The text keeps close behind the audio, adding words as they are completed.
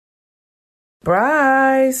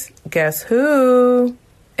Bryce, guess who?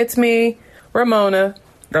 It's me, Ramona,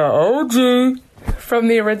 the OG, from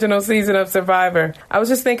the original season of Survivor. I was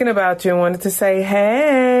just thinking about you and wanted to say,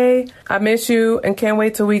 hey, I miss you and can't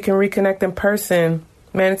wait till we can reconnect in person.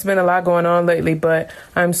 Man, it's been a lot going on lately, but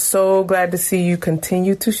I'm so glad to see you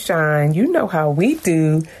continue to shine. You know how we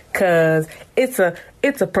do, cause it's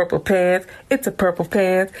a Purple Pants, it's a Purple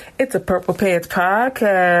Pants, it's a Purple Pants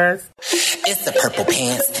podcast. It's the Purple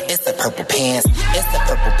Pants, it's the Purple Pants, it's the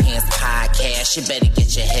Purple Pants podcast. You better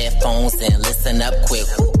get your headphones and listen up quick.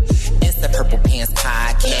 Ooh. It's the Purple Pants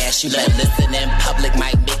podcast. You better listen in public,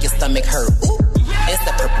 might make your stomach hurt. Ooh. It's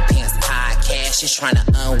the Purple Pants podcast. You're trying to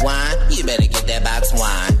unwind, you better get that box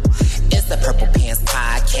wine. It's the Purple Pants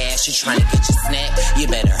podcast. You're trying to get your snack, you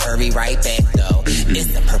better hurry right back though.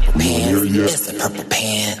 It's the Purple Pants, it's the Purple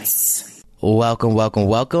Pants.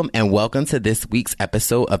 Welcome to this week's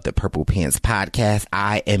episode of the Purple Pants podcast.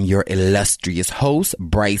 I am your illustrious host,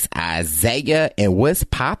 Bryce Isaiah, and what's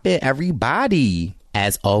poppin', everybody?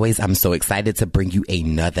 As always, I'm so excited to bring you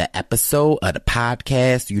another episode of the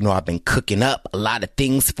podcast. You know, I've been cooking up a lot of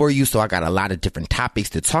things for you, so I got a lot of different topics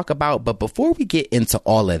to talk about. But before we get into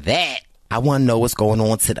all of that, I want to know what's going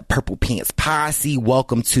on to the Purple Pants posse.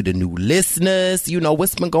 Welcome to the new listeners. You know,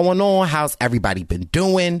 what's been going on? How's everybody been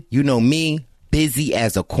doing? You know me, busy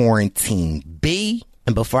as a quarantine bee.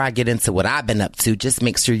 And before I get into what I've been up to, just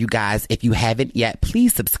make sure you guys, if you haven't yet,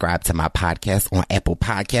 please subscribe to my podcast on Apple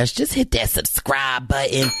Podcasts. Just hit that subscribe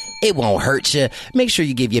button. It won't hurt you. Make sure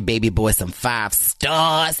you give your baby boy some 5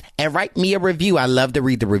 stars and write me a review. I love to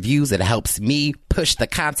read the reviews. It helps me push the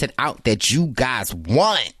content out that you guys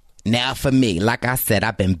want. Now for me, like I said,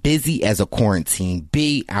 I've been busy as a quarantine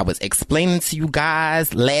bee. I was explaining to you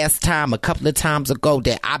guys last time, a couple of times ago,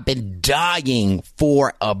 that I've been dying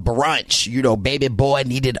for a brunch. You know, baby boy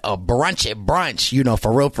needed a brunch at brunch. You know,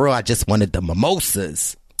 for real, I just wanted the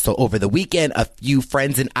mimosas. So over the weekend, a few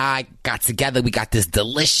friends and I got together. We got this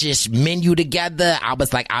delicious menu together. I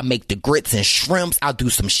was like, I'll make the grits and shrimps. I'll do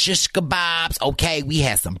some shish kebabs. Okay, we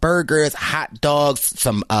had some burgers, hot dogs,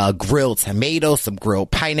 some grilled tomatoes, some grilled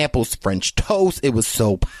pineapples, French toast. It was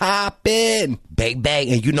so poppin'. Bag.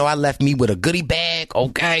 And you know, I left me with a goodie bag,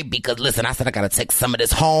 okay? Because listen, I said I gotta take some of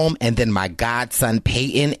this home. And then my godson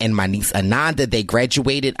Peyton and my niece Ananda, they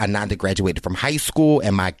graduated. Ananda graduated from high school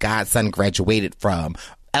and my godson graduated from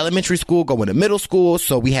elementary school, going to middle school.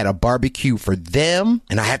 So we had a barbecue for them.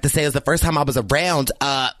 And I have to say, it was the first time I was around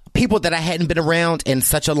people that I hadn't been around in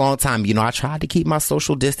such a long time. You know, I tried to keep my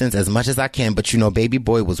social distance as much as I can, but you know, baby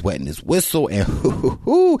boy was wetting his whistle and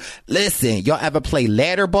listen, y'all ever play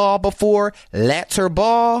ladder ball before? Ladder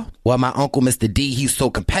ball? Well, my uncle, Mr. D, he's so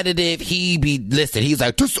competitive. He's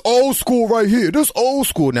like, this old school right here. This old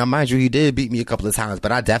school. Now, mind you, he did beat me a couple of times,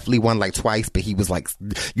 but I definitely won like twice, but he was like,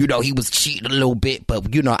 you know, he was cheating a little bit,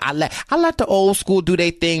 but you know, I let the old school do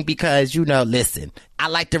their thing because, you know, listen, I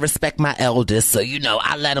like to respect my elders, so, you know,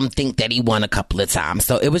 I let him think that he won a couple of times.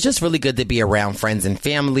 So it was just really good to be around friends and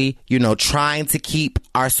family, you know, trying to keep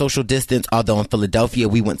our social distance. Although in Philadelphia,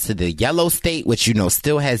 we went to the yellow state, which, you know,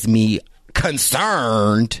 still has me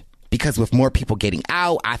concerned because with more people getting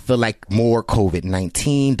out, I feel like more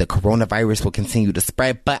COVID-19, the coronavirus will continue to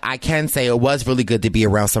spread. But I can say it was really good to be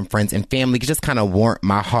around some friends and family. It just kind of warmed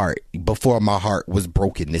my heart before my heart was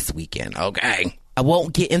broken this weekend, okay? I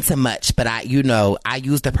won't get into much, but I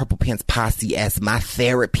use the Purple Pants posse as my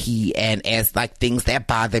therapy and as like things that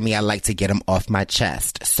bother me. I like to get them off my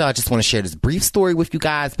chest. So I just want to share this brief story with you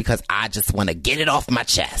guys because I just want to get it off my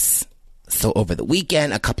chest. So over the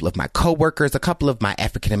weekend, a couple of my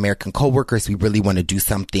African-American coworkers, we really want to do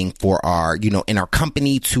something for our, you know, in our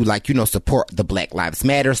company to like, you know, support the Black Lives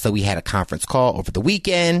Matter. So we had a conference call over the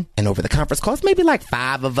weekend, and over the conference calls, maybe like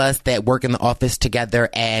 5 of us that work in the office together,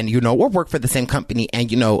 and, you know, we work for the same company, and,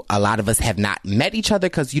 you know, a lot of us have not met each other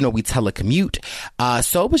because, you know, we telecommute.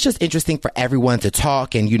 So it was just interesting for everyone to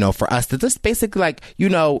talk and, you know, for us to just basically like, you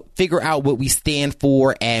know, figure out what we stand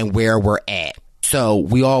for and where we're at. So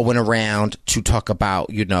we all went around to talk about,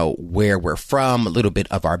 you know, where we're from, a little bit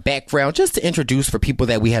of our background, just to introduce for people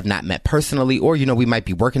that we have not met personally, or, you know, we might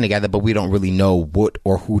be working together, but we don't really know what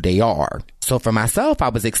or who they are. So for myself, I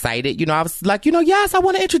was excited. You know, I was like, you know, yes, I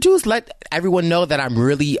want to introduce, let everyone know that I'm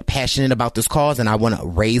really passionate about this cause and I want to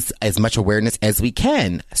raise as much awareness as we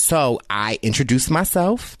can. So I introduced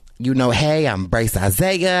myself. You know, hey, I'm Bryce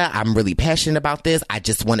Isaiah. I'm really passionate about this. I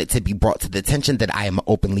just want it to be brought to the attention that I am an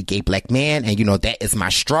openly gay Black man. And, you know, that is my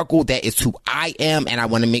struggle. That is who I am. And I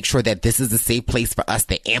want to make sure that this is a safe place for us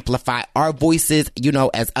to amplify our voices, you know,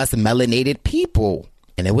 as us melanated people.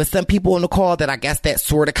 And there was some people on the call that I guess that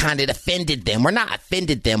sort of kind of offended them, or not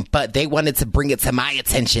offended them, but they wanted to bring it to my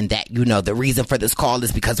attention that, you know, the reason for this call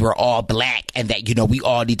is because we're all black, and that, you know, we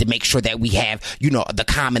all need to make sure that we have, you know, the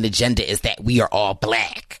common agenda is that we are all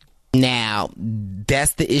black. Now,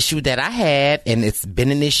 that's the issue that I have, and it's been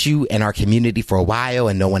an issue in our community for a while,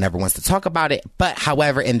 and no one ever wants to talk about it. But,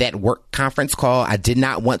 however, in that work conference call, I did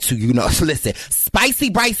not want to, you know, listen, Spicy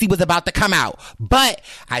Bricey was about to come out, but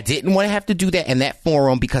I didn't want to have to do that in that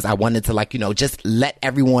forum because I wanted to, like, you know, just let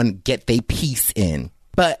everyone get their piece in.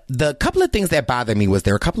 But the couple of things that bothered me was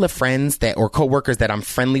there were a couple of friends that, or coworkers that I'm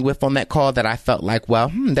friendly with on that call that I felt like,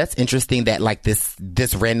 well, that's interesting that like this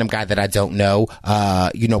random guy that I don't know,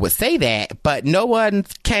 you know, would say that, but no one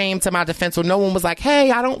came to my defense, or no one was like,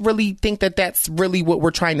 hey, I don't really think that that's really what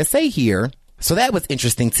we're trying to say here. So that was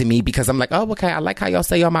interesting to me because I'm like, oh, okay, I like how y'all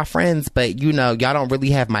say y'all my friends, but, you know, y'all don't really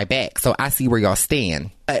have my back. So I see where y'all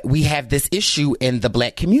stand. We have this issue in the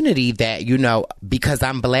black community that, you know, because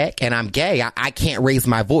I'm black and I'm gay, I can't raise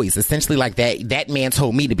my voice. Essentially, like that man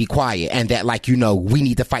told me to be quiet, and that, like, you know, we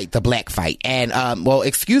need to fight the black fight. And, well,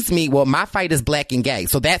 excuse me. Well, my fight is black and gay.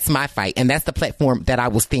 So that's my fight. And that's the platform that I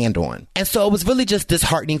will stand on. And so it was really just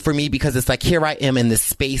disheartening for me because it's like, here I am in this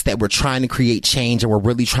space that we're trying to create change and we're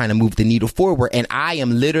really trying to move the needle forward. And I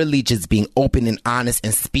am literally just being open and honest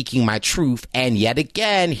and speaking my truth. And yet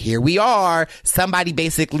again, here we are, somebody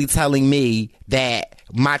basically telling me that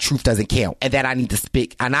my truth doesn't count and that I need to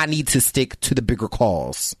speak and I need to stick to the bigger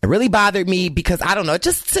cause. It really bothered me because I don't know, it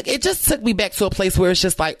just took me back to a place where it's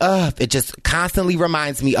just like, it just constantly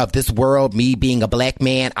reminds me of this world, me being a black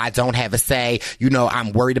man. I don't have a say. You know,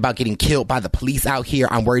 I'm worried about getting killed by the police out here.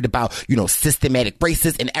 I'm worried about, you know, systematic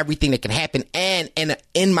racism and everything that can happen and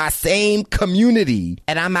in my same community.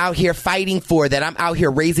 And I'm out here fighting for that. I'm out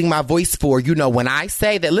here raising my voice for, you know, when I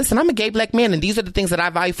say that, listen, I'm a gay black man and these are the things that I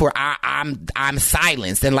value for, I'm silenced.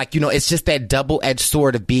 And like, you know, it's just that double-edged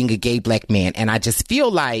sword of being a gay black man. And I just feel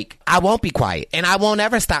like I won't be quiet and I won't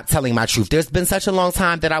ever stop telling my truth. There's been such a long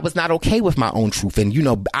time that I was not okay with my own truth. And, you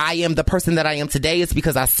know, I am the person that I am today is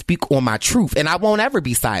because I speak on my truth and I won't ever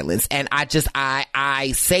be silenced. And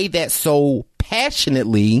I say that so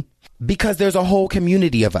passionately because there's a whole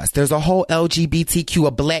community of us. There's a whole LGBTQ, a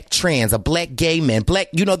black trans, a black gay man, black,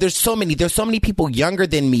 you know, there's so many people younger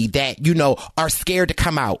than me that, you know, are scared to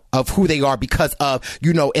come out of who they are because of,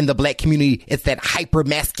 you know, in the black community, it's that hyper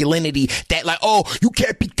masculinity that like, oh, you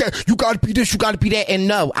can't be that, you gotta be this, you gotta be that. And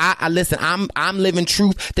no, I listen, I'm living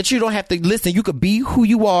truth that you don't have to listen. You could be who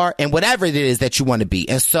you are and whatever it is that you want to be.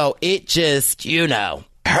 And so it just, you know,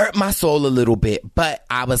 hurt my soul a little bit, but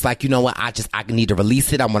I was like, you know what, I need to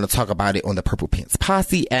release it. I want to talk about it on the Purple Pants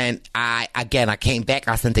Posse. And I came back,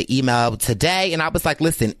 I sent an email today and I was like,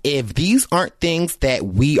 listen, if these aren't things that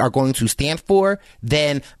we are going to stand for,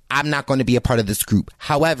 then I'm not going to be a part of this group.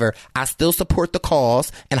 However, I still support the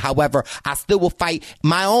cause, and however, I still will fight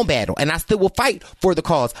my own battle, and I still will fight for the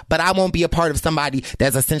cause, but I won't be a part of somebody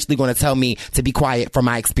that's essentially going to tell me to be quiet for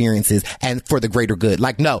my experiences and for the greater good.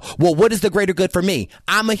 Like, no. Well, what is the greater good for me?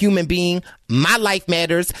 I'm a human being. My life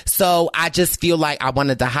matters. So I just feel like I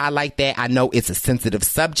wanted to highlight that. I know it's a sensitive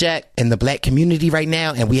subject in the black community right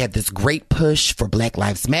now, and we have this great push for Black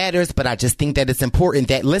Lives Matters, but I just think that it's important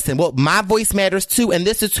that, listen, well, my voice matters too, and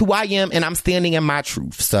this is who I am, and I'm standing in my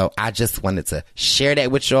truth. So I just wanted to share that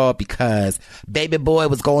with y'all because baby boy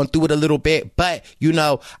was going through it a little bit, but you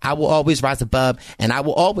know, I will always rise above and I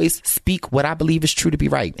will always speak what I believe is true to be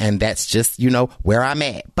right. And that's just, you know, where I'm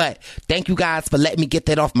at. But thank you guys for letting me get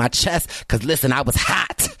that off my chest because listen, I was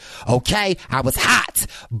hot. Okay. I was hot,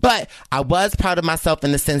 but I was proud of myself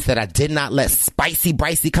in the sense that I did not let Spicy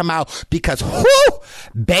Bricey come out because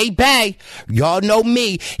baby, y'all know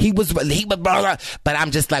me. He was, but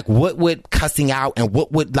I'm just like, what would cussing out and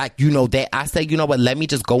what would, like, you know, that I say, you know what, let me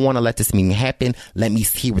just go on and let this meeting happen. Let me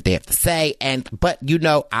hear what they have to say. But you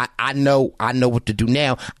know, I know what to do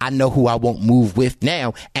now. I know who I won't move with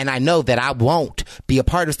now. And I know that I won't be a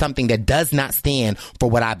part of something that does not stand for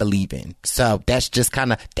what I believe in. So that's just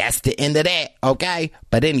that's the end of that. Okay.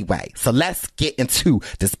 But anyway, so let's get into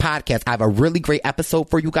this podcast. I have a really great episode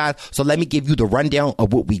for you guys. So let me give you the rundown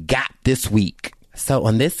of what we got this week. So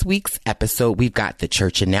on this week's episode, we've got the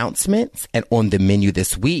church announcements, and on the menu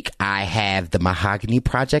this week, I have the Mahogany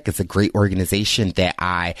Project. It's a great organization that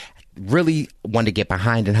I really want to get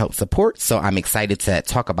behind and help support. So I'm excited to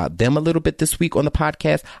talk about them a little bit this week on the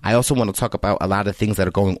podcast. I also want to talk about a lot of things that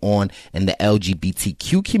are going on in the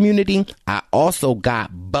LGBTQ community. I also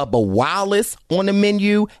got Bubba Wallace on the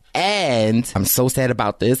menu. And I'm so sad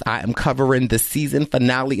about this. I am covering the season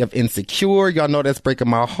finale of Insecure. Y'all know that's breaking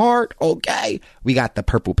my heart. Okay. We got the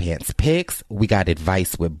Purple Pants picks. We got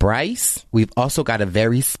advice with Bryce. We've also got a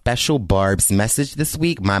very special Barb's message this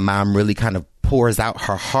week. My mom really kind of pours out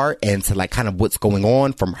her heart into like kind of what's going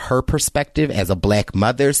on from her perspective as a Black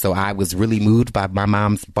mother. So I was really moved by my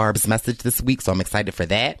mom's Barb's message this week. So I'm excited for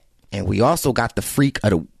that. And we also got the freak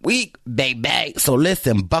of the week, baby. So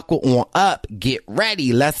listen, buckle on up, get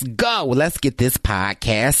ready, let's go. Let's get this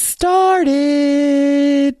podcast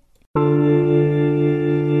started.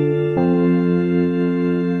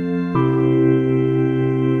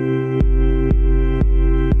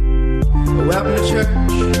 Welcome to church.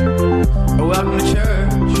 Welcome to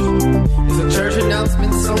church. It's a church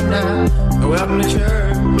announcement, so now welcome to church.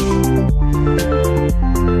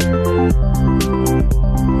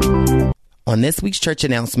 On this week's church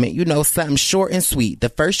announcement, you know, something short and sweet. The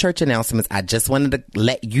first church announcements, I just wanted to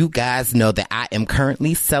let you guys know that I am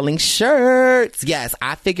currently selling shirts. Yes,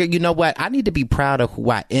 I figured, you know what? I need to be proud of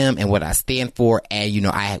who I am and what I stand for. And, you know,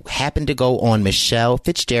 I happened to go on Michelle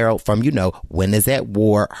Fitzgerald from, you know, When Is At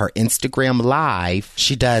War, her Instagram live.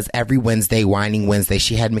 She does every Wednesday, Whining Wednesday.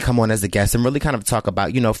 She had me come on as a guest and really kind of talk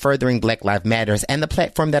about, you know, furthering Black Lives Matters and the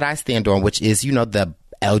platform that I stand on, which is, you know, the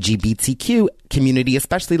LGBTQ community,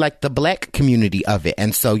 especially like the Black community of it.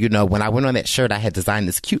 And so, you know, when I went on that shirt, I had designed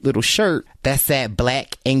this cute little shirt that said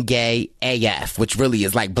Black and Gay AF, which really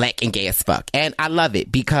is like Black and gay as fuck. And I love it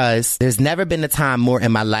because there's never been a time more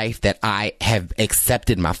in my life that I have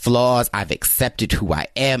accepted my flaws. I've accepted who I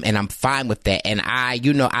am and I'm fine with that. And I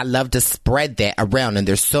love to spread that around. And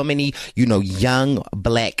there's so many, you know, young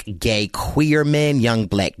Black gay queer men, young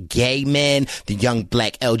Black gay men, the young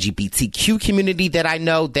Black LGBTQ community that I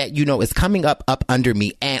know that, you know, is coming up under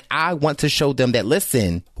me. And I want to show them that,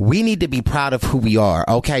 listen, we need to be proud of who we are.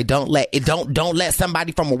 Okay. Don't let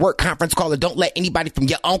somebody from a work conference call or don't let anybody from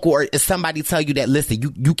your uncle or somebody tell you that,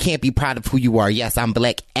 listen, you can't be proud of who you are. Yes, I'm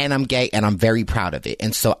Black and I'm gay and I'm very proud of it.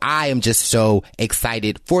 And so I am just so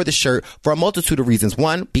excited for the shirt for a multitude of reasons.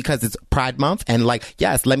 One, because it's Pride Month and like,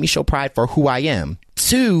 yes, let me show pride for who I am.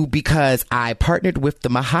 Two, because I partnered with the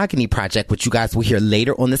Mahogany Project, which you guys will hear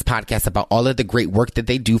later on this podcast about all of the great work that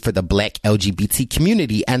they do for the Black LGBT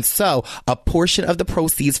community. And so a portion of the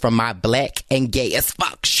proceeds from my Black and Gay as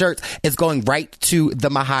fuck shirts is going right to the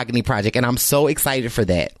Mahogany Project. And I'm so excited for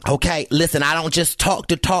that. Okay, listen, I don't just talk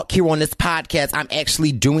to talk here on this podcast. I'm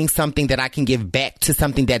actually doing something that I can give back to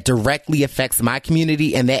something that directly affects my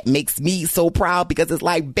community. And that makes me so proud because it's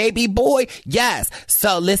like, baby boy, yes.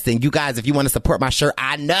 So listen, you guys, if you want to support my shirt,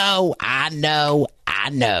 I know.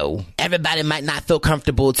 Everybody might not feel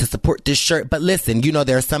comfortable to support this shirt, but listen, you know,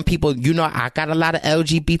 there are some people, you know, I got a lot of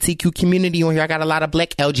LGBTQ community on here. I got a lot of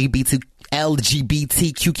Black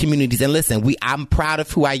LGBTQ communities. And listen, I'm proud of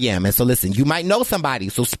who I am. And so listen, you might know somebody,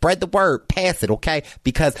 so spread the word, pass it, okay?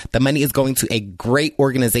 Because the money is going to a great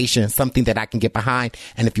organization, something that I can get behind.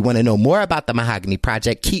 And if you want to know more about the Mahogany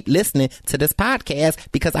Project, keep listening to this podcast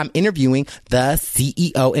because I'm interviewing the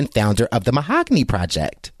CEO and founder of the Mahogany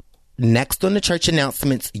Project. Next on the church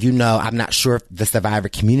announcements, you know, I'm not sure if the Survivor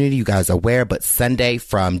community, you guys are aware, but Sunday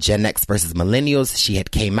from Gen X versus Millennials, she had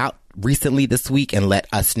came out recently this week and let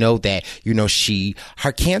us know that, you know,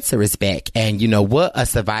 her cancer is back. And you know what a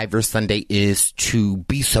Survivor Sunday is to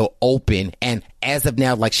be so open. And as of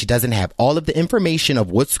now, like, she doesn't have all of the information of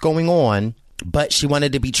what's going on, but she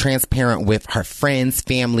wanted to be transparent with her friends,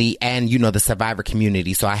 family, and, you know, the Survivor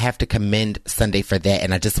community. So I have to commend Sunday for that.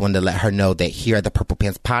 And I just wanted to let her know that here at the Purple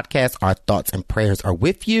Pants Podcast, our thoughts and prayers are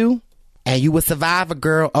with you. And you a survivor,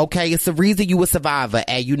 girl. Okay, it's the reason you a survivor.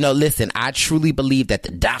 And you know, listen, I truly believe that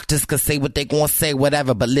the doctors could say what they gonna say,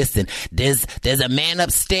 whatever. But listen, there's a man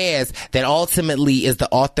upstairs that ultimately is the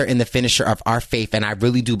author and the finisher of our faith. And I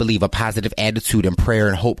really do believe a positive attitude and prayer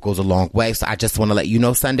and hope goes a long way. So I just want to let you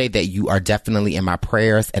know, Sunday, that you are definitely in my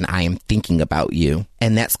prayers and I am thinking about you.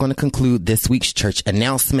 And that's going to conclude this week's church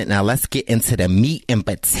announcement. Now let's get into the meat and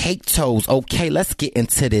potatoes. Okay, let's get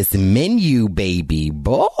into this menu, baby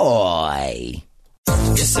boy.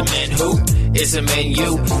 It's a menu, it's a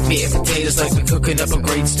menu. Meat and potatoes like we cooking up a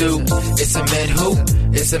great stew. It's a menu,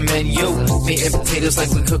 it's a menu. Meat and potatoes like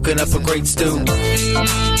we cooking up a great stew.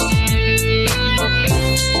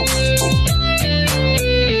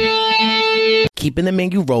 keeping the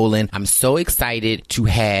menu rolling. I'm so excited to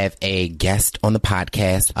have a guest on the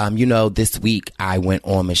podcast. This week I went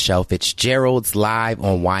on Michelle Fitzgerald's live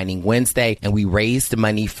on Whining Wednesday, and we raised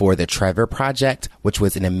money for the Trevor Project, which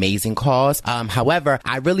was an amazing cause. However,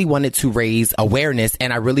 I really wanted to raise awareness,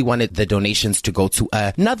 and I really wanted the donations to go to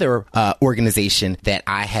another organization that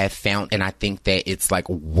I have found, and I think that it's like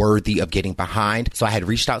worthy of getting behind. So I had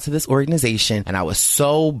reached out to this organization, and I was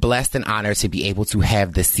so blessed and honored to be able to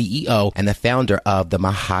have the CEO and the founder of the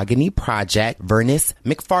Mahogany Project, Vernice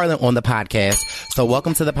McFarland, on the podcast. So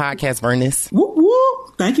welcome to the podcast, Vernice. Whoop, whoop.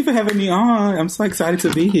 Thank you for having me on. I'm so excited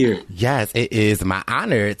to be here. Yes, it is my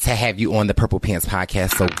honor to have you on the Purple Pants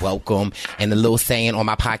Podcast. So welcome. And the little saying on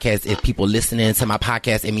my podcast, if people listening to my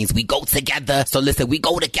podcast, it means we go together. So listen, we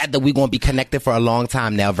go together. We're going to be connected for a long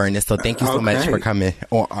time now, Vernice. So thank you so much for coming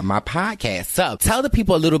on my podcast. So tell the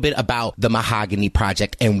people a little bit about the Mahogany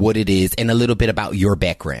Project and what it is, and a little bit about your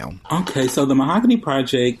background. Okay, so the Mahogany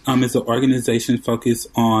Project is an organization focused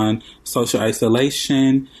on social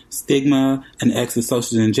isolation, stigma, and acts of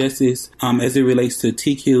social injustice as it relates to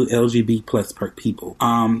TQ LGBT plus people.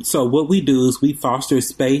 So what we do is we foster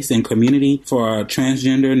space and community for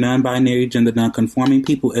transgender, non-binary, gender non-conforming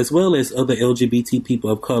people, as well as other LGBT people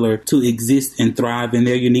of color to exist and thrive in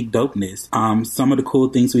their unique dopeness. Some of the cool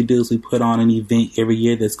things we do is we put on an event every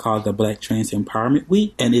year that's called the Black Trans Empowerment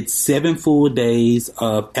Week, and it's 7 full days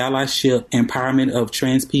of allyship, empowerment of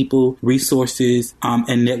trans people, resources,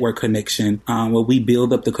 and network connection, where we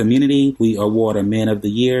build up the community. We award a Man of the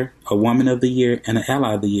Year, a Woman of the Year, and an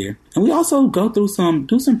Ally of the Year. And we also do some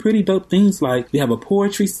pretty dope things, like we have a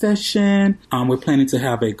poetry session. We're planning to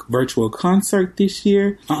have a virtual concert this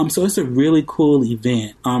year. So it's a really cool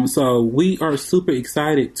event. So we are super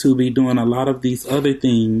excited to be doing a lot of these other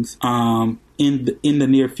things in the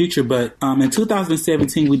near future. But in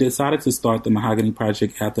 2017, we decided to start the Mahogany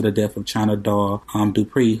Project after the death of China Doll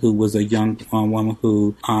Dupree, who was a young woman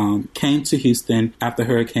who came to Houston after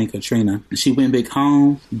Hurricane Katrina. She went back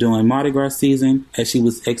home during Mardi Gras season. As she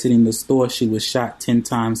was exiting the store, she was shot 10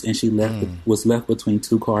 times, and she was left between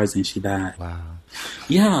 2 cars, and she died. Wow.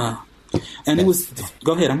 Yeah. And it was,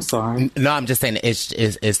 go ahead, I'm sorry. No, I'm just saying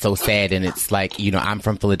it's so sad. And it's like, I'm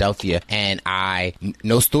from Philadelphia, and I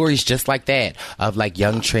know stories just like that of like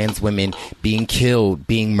young trans women being killed,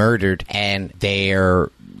 being murdered, and their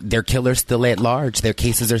killers still at large. Their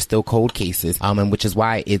cases are still cold cases, and which is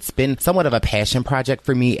why it's been somewhat of a passion project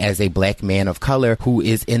for me as a Black man of color who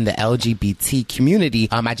is in the LGBT community.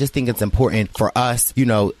 I just think it's important for us,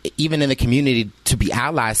 even in the community, to be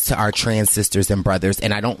allies to our trans sisters and brothers.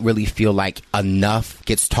 And I don't really feel like enough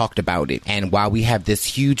gets talked about it. And while we have this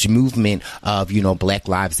huge movement of, Black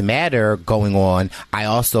Lives Matter going on, I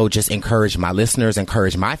also just encourage my listeners,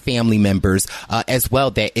 encourage my family members as well,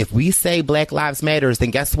 that if we say Black Lives Matters, then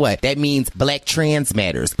guess what? That means Black trans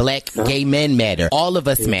matters, Black gay men matter, all of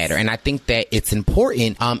us matter. And I think that it's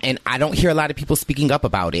important, and I don't hear a lot of people speaking up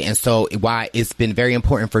about it. And so why it's been very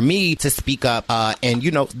important for me to speak up, and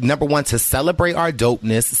number one, to celebrate our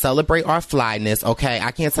dopeness, celebrate our flyness. Okay,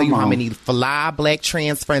 I can't tell you how many fly Black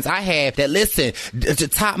trans friends I have that listen, the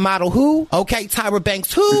top model who? Okay, Tyra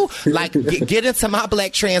Banks who? Like, get into my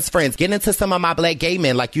Black trans friends, get into some of my Black gay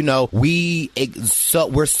men. Like, we're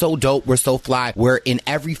so dope, we're so fly, we're in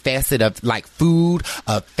every facet of like food,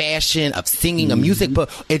 of fashion, of singing, of music, but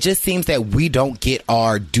it just seems that we don't get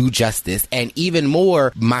our due justice. And even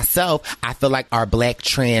more, myself, I feel like our Black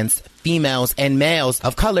trans females and males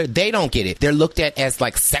of color, they don't get it. They're looked at as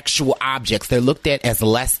like sexual objects. They're looked at as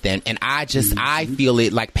less than. And I feel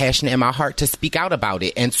it like passionate in my heart to speak out about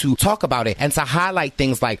it and to talk about it and to highlight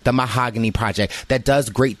things like the Mahogany Project that does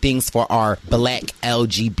great things for our Black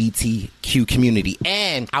LGBTQ community.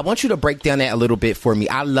 And I want you to break down that a little bit for me.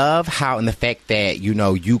 I love how, in the fact that,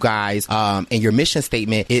 you guys, in your mission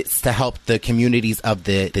statement, it's to help the communities of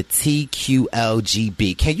the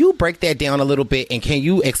TQLGB. Can you break that down a little bit, and can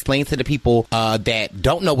you explain to the people that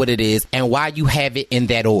don't know what it is and why you have it in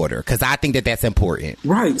that order? Because I think that that's important.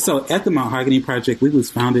 Right. So at the Mahogany Project, we was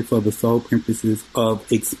founded for the sole purposes of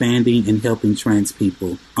expanding and helping trans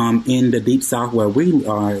people. In the Deep South, where we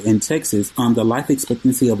are in Texas, the life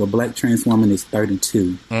expectancy of a Black trans woman is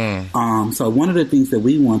 32. So one of the things that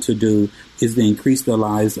we want to do is to increase the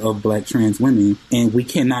lives of Black trans women, and we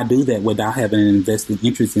cannot do that without having an invested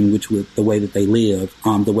interest in the way that they live,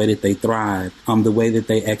 the way that they thrive, the way that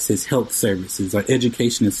they access health services or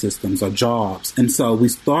educational systems or jobs. And so we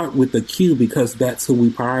start with the Q because that's who we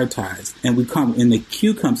prioritize, and the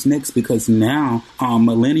Q comes next because now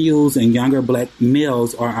millennials and younger Black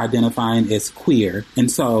males are identifying as queer. And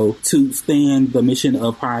so to stand the mission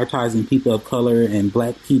of prioritizing people of color and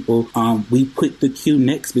Black people, we put the Q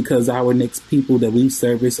next because our next projects, people that we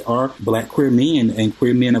service are Black queer men and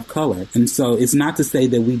queer men of color. And so it's not to say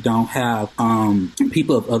that we don't have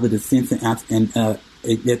people of other descents and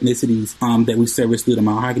ethnicities that we service through the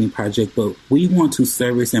Mahogany Project, but we want to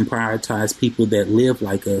service and prioritize people that live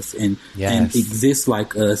like us and exist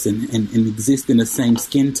like us and exist in the same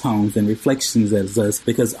skin tones and reflections as us,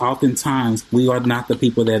 because oftentimes we are not the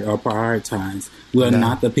people that are prioritized. We are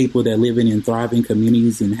not the people that live in thriving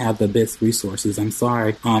communities and have the best resources. I'm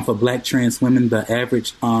sorry. For Black trans women, the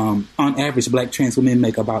average, on average, Black trans women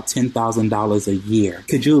make about $10,000 a year.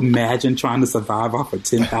 Could you imagine trying to survive off of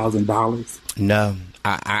 $10,000? No.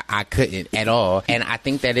 I couldn't at all. And I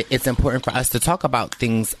think that it's important for us to talk about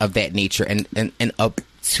things of that nature and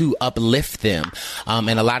to uplift them. And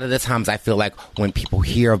a lot of the times I feel like when people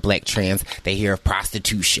hear of Black trans, they hear of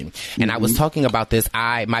prostitution. And I was talking about this.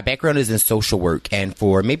 My background is in social work. And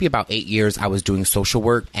for maybe about 8 years, I was doing social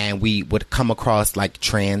work, and we would come across like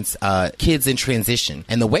trans kids in transition.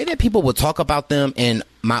 And the way that people would talk about them in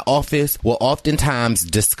my office will oftentimes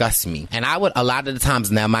disgust me. And I would, a lot of the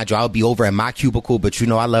times now, mind you, I would be over in my cubicle, but you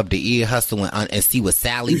know, I love to ear hustle and see what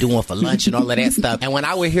Sally doing for lunch and all of that stuff. And when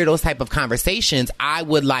I would hear those type of conversations, I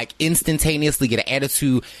would like instantaneously get an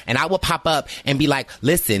attitude, and I would pop up and be like,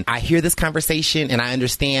 listen, I hear this conversation and I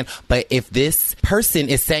understand, but if this person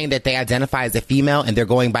is saying that they identify as a female and they're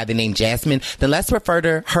going by the name Jasmine, then let's refer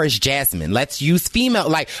to her as Jasmine. Let's use female,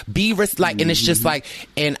 like and it's just like,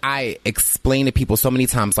 and I explain to people so many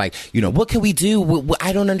times, like, you know, what can we do?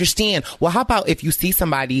 I don't understand. Well, how about if you see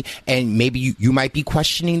somebody and maybe you might be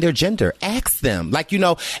questioning their gender, ask them, like, you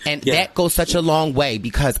know, and that goes such a long way,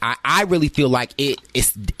 because I really feel like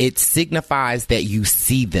it signifies that you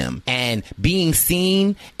see them, and being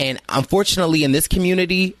seen. And unfortunately in this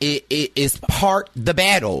community, it is part the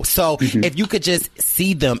battle. So if you could just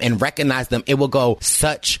see them and recognize them, it will go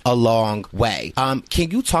such a long way.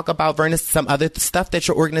 Can you talk about, Verna, some other stuff that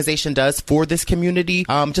your organization does for this community?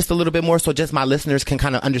 Just a little bit more, so just my listeners can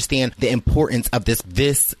kind of understand the importance of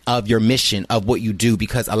this of your mission, of what you do,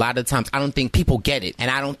 because a lot of times I don't think people get it. And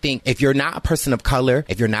I don't think, if you're not a person of color,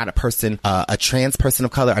 if you're not a person, a trans person of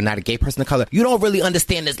color, or not a gay person of color, you don't really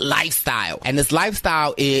understand this lifestyle. And this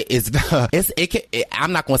lifestyle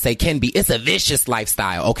I'm not going to say can be, it's a vicious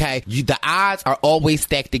lifestyle, okay? The odds are always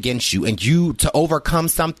stacked against you, and you to overcome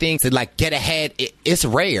something, to like get ahead, it's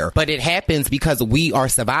rare, but it happens because we are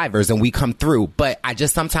survivors and we come through. But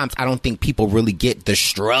sometimes I don't think people really get the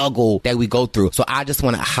struggle that we go through. So I just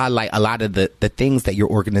want to highlight a lot of the things that your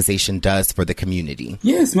organization does for the community.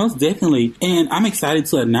 Yes, most definitely. And I'm excited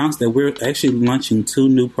to announce that we're actually launching 2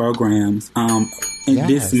 new programs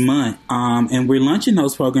this month. And we're launching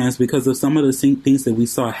those programs because of some of the things that we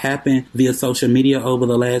saw happen via social media over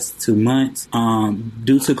the last 2 months,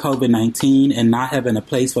 due to COVID-19 and not having a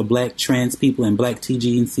place for Black trans people and Black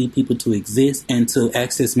TGNC people to exist and to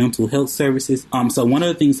access mental health services. So one of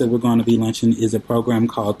the things that we're going to be launching is a program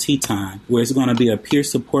called Tea Time, where it's going to be a peer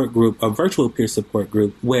support group, a virtual peer support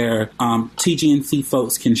group, where TGNC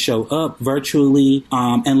folks can show up virtually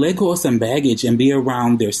and let go of some baggage and be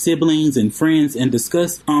around their siblings and friends and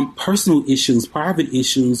discuss personal issues, private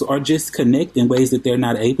issues, or just connect in ways that they're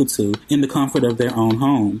not able to in the comfort of their own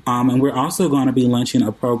home. And we're also going to be launching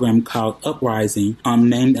a program called Uprising,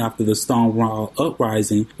 named after the Stonewall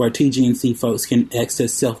Uprising, where TGNC folks can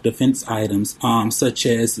access self-defense items, such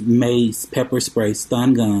as mace, pepper spray,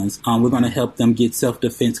 stun guns. We're going to help them get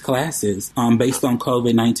self-defense classes based on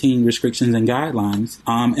COVID-19 restrictions and guidelines.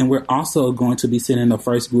 And we're also going to be sending the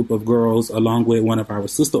first group of girls, along with one of our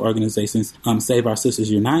sister organizations, Save Our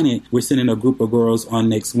Sisters United. We're sending a group of girls on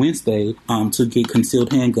next Wednesday to get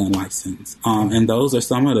concealed handgun license. And those are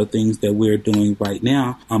some of the things that we're doing right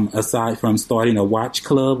now, aside from starting a watch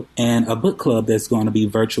club and a book club that's going to be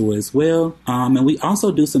virtual as well. And we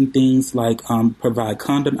also do some things like provide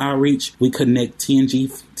condom outreach. We connect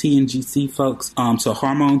TNGC folks to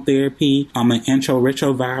hormone therapy and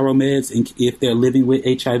antiretroviral meds if they're living with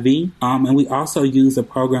HIV. And we also use a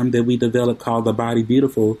program that we developed called The Body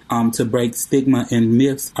Beautiful to break stigma and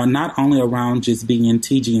myths not only around just being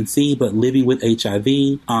TGNC, but living with HIV,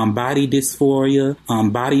 body dysphoria,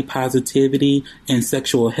 body positivity, and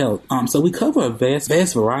sexual health. So we cover a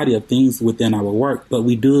vast variety of things within our work, but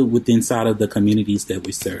we do it inside of the communities that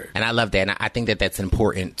we serve. And I love that. And I think think that that's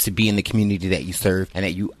important to be in the community that you serve and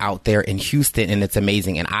that you out there in Houston, and it's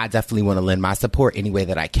amazing. And I definitely want to lend my support any way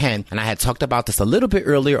that I can. And I had talked about this a little bit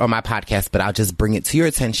earlier on my podcast, but I'll just bring it to your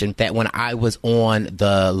attention that when I was on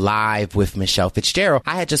the live with Michelle Fitzgerald,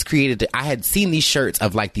 I had seen these shirts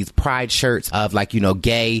of like these pride shirts of like,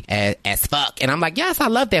 gay as fuck. And I'm like, yes, I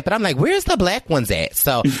love that. But I'm like, where's the black ones at?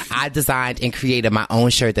 So I designed and created my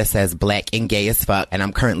own shirt that says black and gay as fuck. And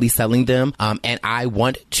I'm currently selling them. And I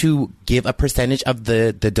want to give a percentage of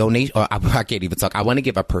the donation, or I can't even talk. I want to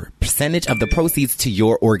give a percentage of the proceeds to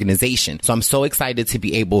your organization. So I'm so excited to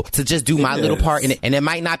be able to just do my little part in it. And it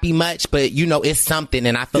might not be much, but it's something.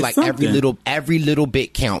 And I feel like every little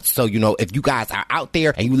bit counts. So, if you guys are out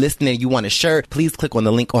there and you listening and you want a shirt, please click on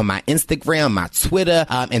the link on my Instagram, my Twitter,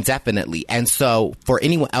 and definitely. And so for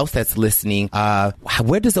anyone else that's listening,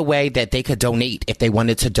 where does a way that they could donate if they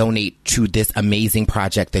wanted to donate to this amazing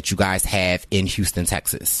project that you guys have in Houston,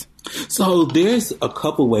 Texas? So there's a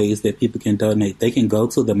couple ways that people can donate. They can go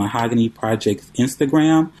to the Mahogany Project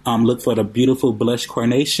Instagram, look for the beautiful blush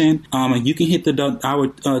carnation, and you can hit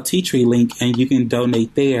our Tea Tree link and you can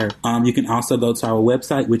donate there. You can also go to our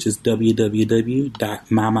website, which is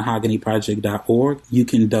www.mymahoganyproject.org. You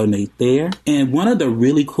can donate there. And one of the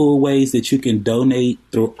really cool ways that you can donate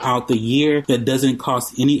throughout the year that doesn't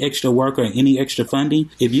cost any extra work or any extra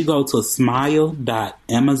funding, if you go to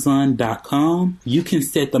smile.amazon.com, you can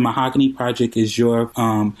set the Mahogany Project as your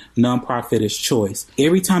nonprofit of choice.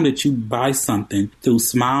 Every time that you buy something through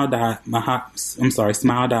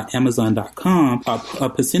smile.amazon.com, a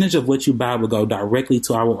percentage of what you buy will go directly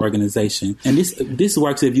to our organization. And this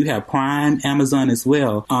works if you have Prime, Amazon as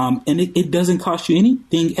well. And it doesn't cost you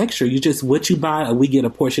anything extra. You just, what you buy, we get a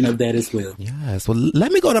portion of that as well. Yes. Well,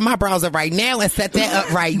 let me go to my browser right now and set that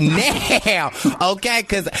up right now. Okay?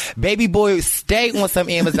 Because baby boy, stay on some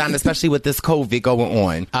Amazon, especially with this COVID going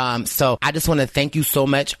on. So I just want to thank you so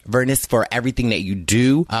much, Vernice, for everything that you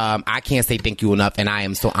do. I can't say thank you enough, and I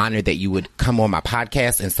am so honored that you would come on my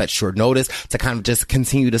podcast in such short notice to kind of just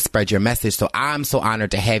continue to spread your message. So I'm so honored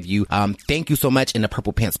to have you. Thank you so much in the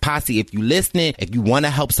Purple Pants Posse. If you listening, if you want to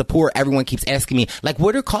help support, everyone keeps asking me, like,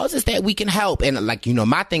 what are causes that we can help? And like,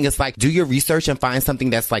 my thing is like, do your research and find something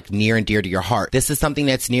that's like near and dear to your heart. This is something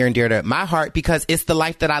that's near and dear to my heart because it's the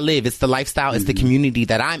life that I live. It's the lifestyle. It's the community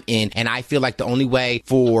that I'm in. And I feel like the only way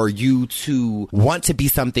for you to want to be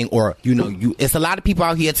something, or it's a lot of people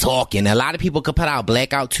out here talking. A lot of people could put out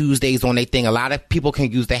Blackout Tuesdays on their thing. A lot of people can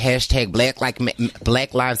use the hashtag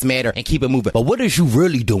Black Lives Matter and keep it moving. But what is you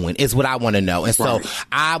really doing is what I want to know. And so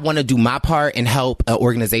I want to do my part and help an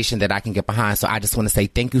organization that I can get behind. So I just want to say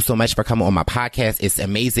thank you so much for coming on my podcast. It's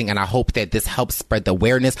amazing, and I hope that this helps spread the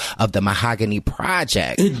awareness of the Mahogany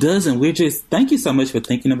Project. It does, and thank you so much for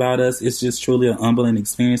thinking about us. It's just truly an humbling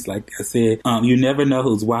experience. Like I said, you never know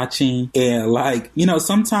who's watching. And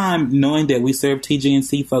sometimes knowing that we serve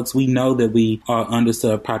TGNC folks, we know that we are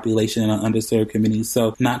underserved population and an underserved community.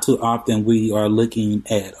 So not too often we are looking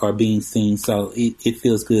at or being seen. So it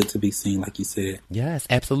feels good to be seen, like you said. Yes,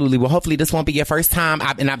 absolutely. Well, hopefully this won't be your first time.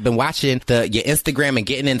 I've been watching your Instagram and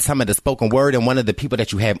getting in some of the spoken word, and one of the people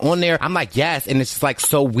that you have on there, I'm like, yes. And it's just like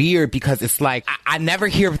so weird because it's like, I never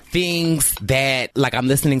hear things that, like, I'm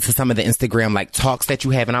listening to some of the Instagram like talks that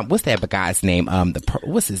you have, and what's that guy's name?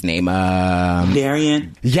 What's his name?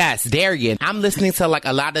 Darian. Yes, Darian. I'm listening to like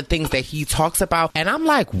a lot of things that he talks about, and I'm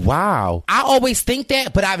like, wow. I always think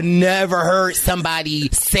that, but I've never heard somebody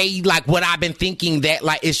say like what I've been thinking, that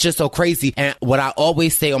like it's just so crazy. And what I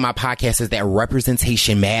always say on my podcast is that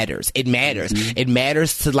representation matters. It matters. Mm-hmm. It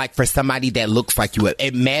matters to like for somebody that looks like you.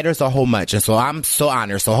 It matters a whole much. And so I'm so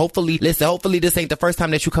honored. So hopefully this ain't the first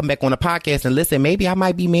time that you come back on the podcast, and listen, maybe I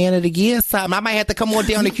might be man of the year or something. I might have to come on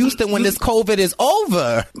down to Houston when this COVID is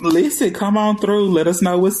over. Listen, come on through. Let us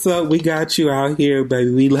know what's up. We got you out here,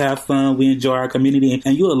 baby. We have fun. We enjoy our community,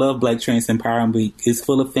 and you will love Black Trans Empowerment Week. It's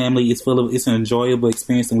full of family. It's an enjoyable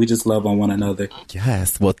experience, and we just love on one another.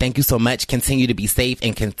 Yes. Well, thank you so much. Continue to be safe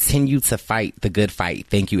and continue to fight the good fight.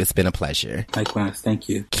 Thank you. It's been a pleasure. Likewise. Thank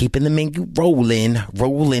you. Keeping the menu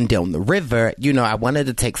rolling down the river. I wanted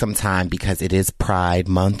to take some time because it is Pride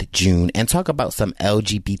Month, June, and talk about some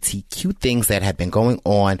LGBTQ things that have been going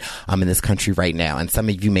on in this country right now. And some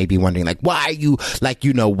of you may be wondering, like, why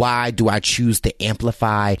do I choose to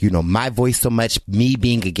amplify, my voice so much, me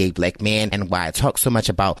being a gay Black man, and why I talk so much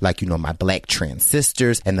about, like, my Black trans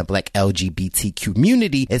sisters and the Black LGBT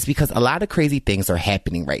community is because a lot of crazy things are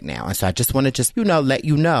happening right now. And so I just want to let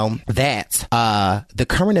you know that the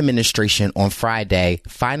current administration on Friday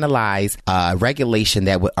finalized regulation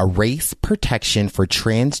that would erase protection for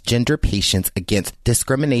transgender patients against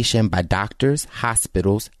discrimination by doctors,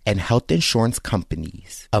 hospitals, and health insurance companies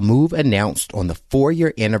companies. A move announced on the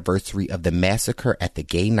 4-year anniversary of the massacre at the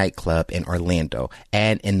gay nightclub in Orlando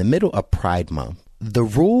and in the middle of Pride Month. The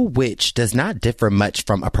rule, which does not differ much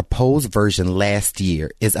from a proposed version last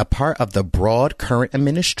year, is a part of the broad current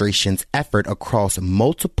administration's effort across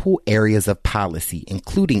multiple areas of policy,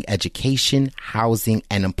 including education, housing,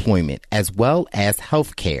 and employment, as well as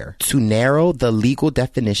healthcare, to narrow the legal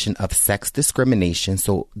definition of sex discrimination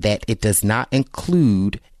so that it does not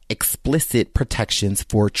include explicit protections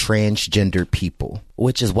for transgender people,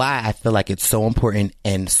 which is why I feel like it's so important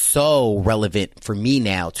and so relevant for me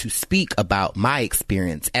now to speak about my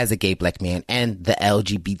experience as a gay black man and the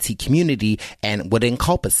LGBT community and what it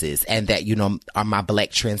encompasses, and that, you know, are my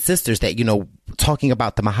black trans sisters, that, you know, talking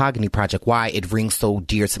about the Mahogany Project, why it rings so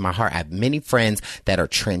dear to my heart. I have many friends that are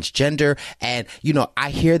transgender, and, you know, I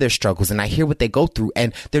hear their struggles and I hear what they go through,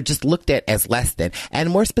 and they're just looked at as less than, and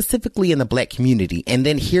more specifically in the black community. And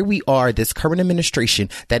then here we are, this current administration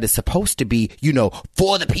that is supposed to be, you know,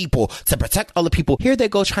 for the people, to protect all the people. Here they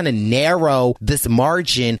go trying to narrow this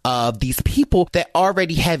margin of these people that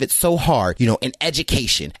already have it so hard, you know, in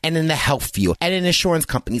education and in the health field and in insurance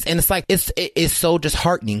companies. And it's like, it's so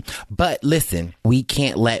disheartening. But listen, we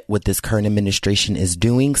can't let what this current administration is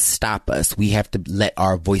doing stop us. We have to let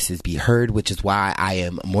our voices be heard, which is why I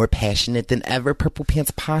am more passionate than ever, Purple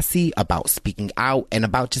Pants Posse, about speaking out and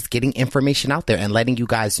about just getting information out there and letting you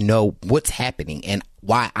guys know what's happening, and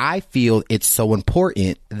why I feel it's so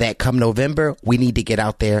important that come November, we need to get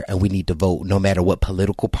out there and we need to vote, no matter what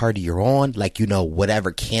political party you're on. Like, you know,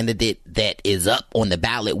 whatever candidate that is up on the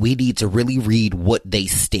ballot, we need to really read what they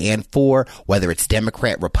stand for, whether it's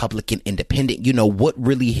Democrat, Republican, Independent, you know, what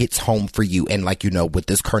really hits home for you. And like, you know, with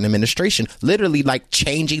this current administration, literally like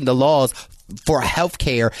changing the laws for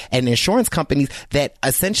healthcare and insurance companies that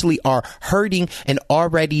essentially are hurting an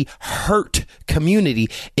already hurt community.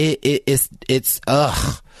 It's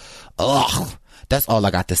that's all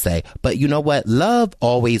I got to say. But you know what? Love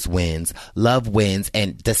always wins. Love wins.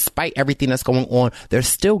 And despite everything that's going on, there's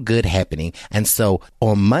still good happening. And so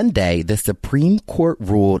on Monday, the Supreme Court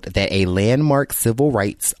ruled that a landmark civil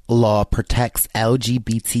rights law protects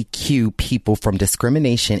LGBTQ people from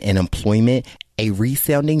discrimination in employment, a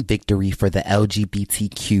resounding victory for the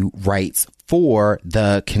LGBTQ rights for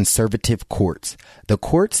the conservative courts. The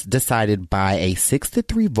courts decided by a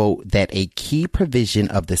 6-3 vote that a key provision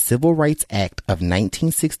of the Civil Rights Act of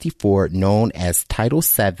 1964, known as Title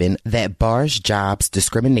VII, that bars jobs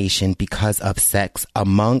discrimination because of sex,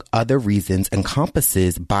 among other reasons,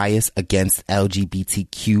 encompasses bias against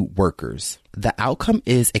LGBTQ workers. The outcome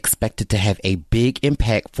is expected to have a big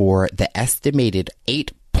impact for the estimated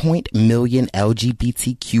 8 million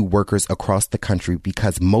LGBTQ workers across the country,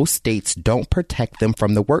 because most states don't protect them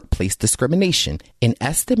from the workplace discrimination. An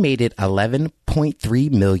estimated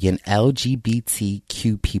 11.3 million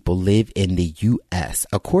LGBTQ people live in the U.S.,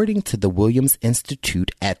 according to the Williams Institute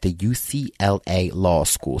at the UCLA Law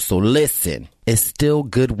School. So listen, it's still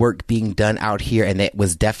good work being done out here, and that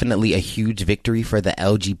was definitely a huge victory for the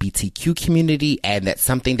LGBTQ community, and that's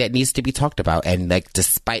something that needs to be talked about. And like,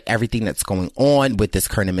 despite everything that's going on with this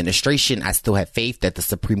current administration, I still have faith that the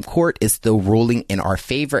Supreme Court is still ruling in our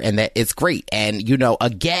favor, and that it's great. And you know,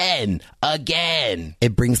 again,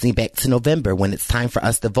 it brings me back to November when it's time for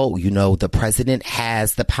us to vote. You know, the president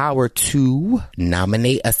has the power to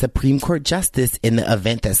nominate a Supreme Court justice in the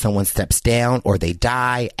event that someone steps down or they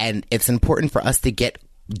die, and it's important for us to get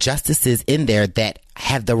justices in there that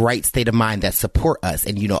have the right state of mind, that support us.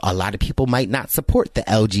 And, you know, a lot of people might not support the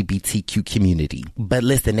LGBTQ community. But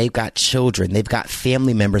listen, they've got children, they've got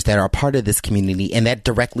family members that are a part of this community, and that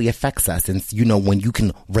directly affects us. And, you know, when you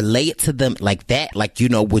can relate to them like that, like, you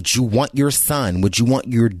know, would you want your son? Would you want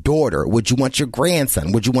your daughter? Would you want your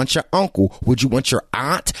grandson? Would you want your uncle? Would you want your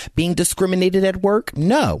aunt being discriminated at work?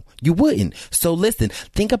 No, you wouldn't. So listen,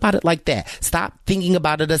 think about it like that. Stop thinking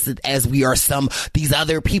about it as we are these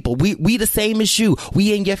other people. We the same as you.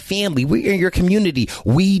 We in your family. We in your community.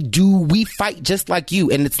 We fight just like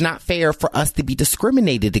you. And it's not fair for us to be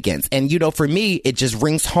discriminated against. And, you know, for me, it just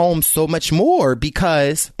rings home so much more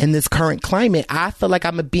because in this current climate, I feel like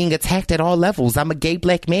I'm being attacked at all levels. I'm a gay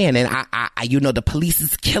black man, and I you know, the police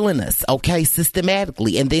is killing us, okay,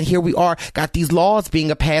 systematically. And then here we are, got these laws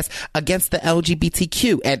being passed against the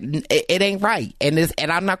LGBTQ, and it ain't right. And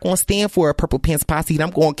I'm not going to stand for a Purple Pants Posse. And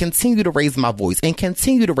I'm going to continue to raise my voice and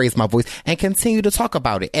continue to raise my voice and continue to to talk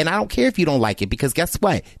about it. And I don't care if you don't like it, because guess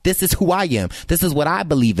what? This is who I am. This is what I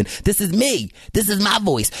believe in. This is me. This is my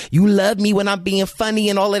voice. You love me when I'm being funny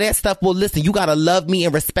and all of that stuff. Well, listen, you got to love me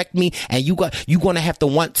and respect me, and you're going to have to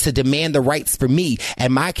want to demand the rights for me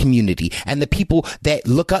and my community and the people that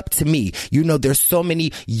look up to me. You know, there's so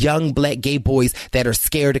many young black gay boys that are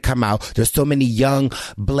scared to come out. There's so many young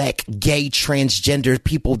black gay transgender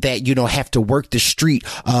people that, you know, have to work the street,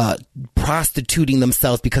 prostituting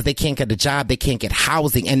themselves because they can't get a job, they can't get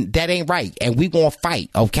housing, and that ain't right. And we gonna fight,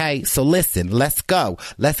 okay? So listen, let's go.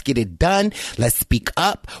 Let's get it done. Let's speak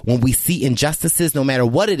up when we see injustices. No matter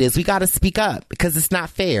what it is, we gotta speak up, because it's not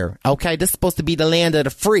fair, okay? This is supposed to be the land of the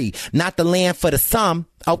free, not the land for the some,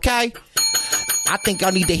 okay? I think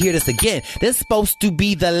y'all need to hear this again. This is supposed to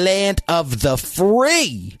be the land of the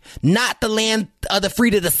free, not the land of the free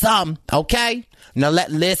to the some, okay? Now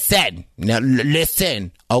listen,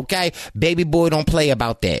 okay? Baby boy, don't play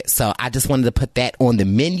about that. So I just wanted to put that on the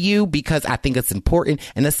menu because I think it's important,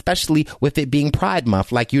 and especially with it being Pride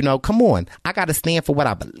Month. Like, you know, come on. I got to stand for what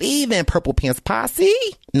I believe in, Purple Pants Posse.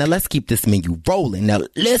 Now let's keep this menu rolling. Now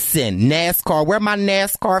listen, NASCAR, where my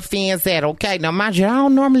NASCAR fans at, okay? Now mind you, I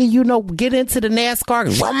don't normally, you know, get into the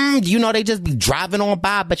NASCAR. You know, they just be driving on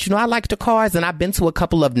by, but you know, I like the cars, and I've been to a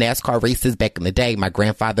couple of NASCAR races back in the day. My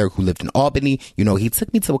grandfather, who lived in Albany, you know, he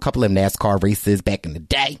took me to a couple of NASCAR races back in the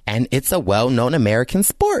day, and it's a well-known American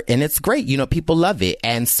sport, and it's great. You know, people love it.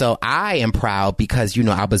 And so I am proud because, you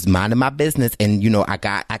know, I was minding my business, and, you know,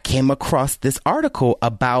 I came across this article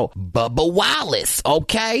about Bubba Wallace,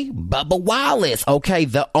 okay? Bubba Wallace, okay?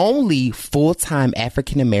 The only full-time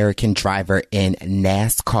African-American driver in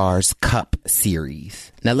NASCAR's Cup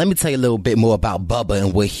Series. Now, let me tell you a little bit more about Bubba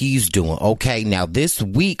and what he's doing, okay? Now, this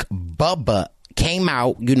week, Bubba came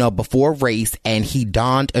out, you know, before a race, and he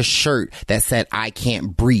donned a shirt that said, "I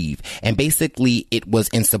can't breathe." And basically it was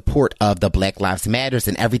in support of the Black Lives Matters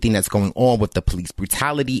and everything that's going on with the police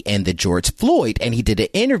brutality and the George Floyd. And he did an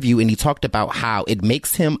interview, and he talked about how it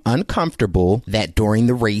makes him uncomfortable that during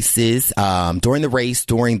the races, during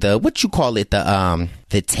the, what you call it,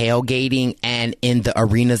 the tailgating and in the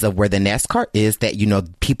arenas of where the NASCAR is, that, you know,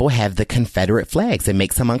 people have the Confederate flags. It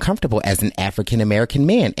makes him uncomfortable as an African-American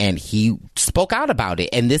man. And he spoke out about it.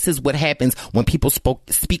 And this is what happens when people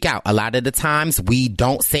speak out. A lot of the times we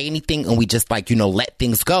don't say anything, and we just, like, you know, let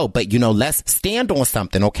things go. But, you know, let's stand on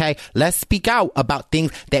something, okay? Let's speak out about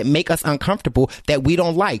things that make us uncomfortable, that we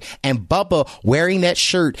don't like. And Bubba wearing that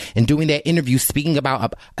shirt and doing that interview, speaking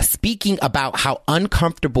about how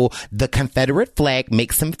uncomfortable the Confederate flag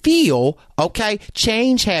makes him feel, okay?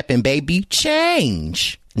 Change happened, baby.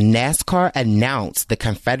 Change. NASCAR announced the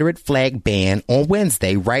Confederate flag ban on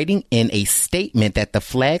Wednesday, writing in a statement that the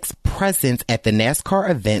flag's presence at the NASCAR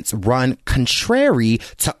events run contrary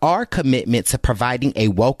to our commitment to providing a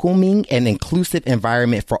welcoming and inclusive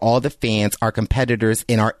environment for all the fans, our competitors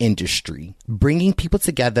in our industry. Bringing people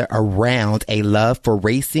together around a love for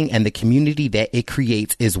racing and the community that it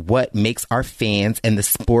creates is what makes our fans and the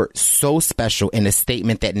sport so special, in a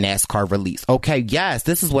statement that NASCAR released. Okay, yes,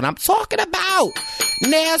 this is what I'm talking about.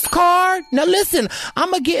 NASCAR. Now listen,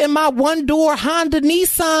 I'm gonna get in my one-door Honda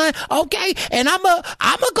Nissan, okay, and I'm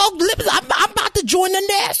about to join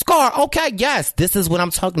the NASCAR, okay? Yes, this is what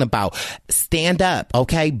I'm talking about. Stand up,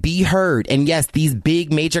 okay? Be heard. And yes, these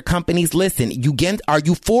big major companies, listen, are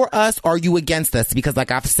you for us or are you against us? Because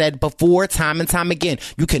like I've said before, time and time again,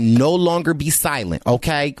 you can no longer be silent,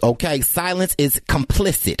 okay? Okay, silence is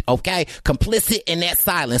complicit, okay? Complicit in that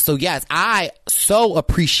silence. So yes, I so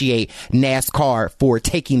appreciate NASCAR for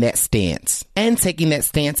taking that stance, and taking that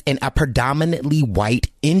stance in a predominantly white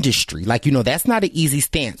industry. Like, you know, that's not an easy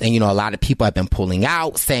stance. And, you know, a lot of people have been pulling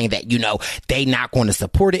out, saying that, you know, they not going to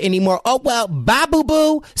support it anymore. Oh, well, bye,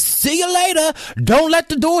 boo-boo. See you later. Don't let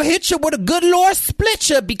the door hit you where the good Lord split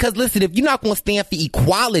you. Because, listen, if you're not going to stand for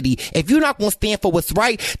equality, if you're not going to stand for what's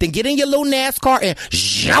right, then get in your little NASCAR and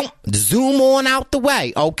zoom on out the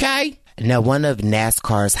way, okay? Now, one of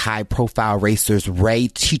NASCAR's high-profile racers, Ray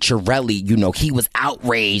Cicciarelli, you know, he was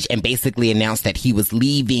outraged and basically announced that he was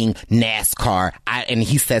leaving NASCAR. And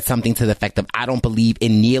he said something to the effect of, "I don't believe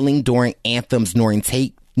in kneeling during anthems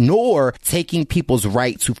nor taking people's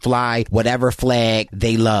right to fly whatever flag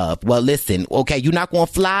they love." Well, listen, okay, you're not going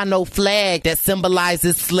to fly no flag that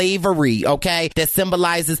symbolizes slavery, okay? That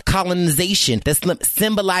symbolizes colonization, that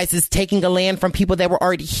symbolizes taking a land from people that were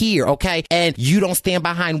already here, okay? And you don't stand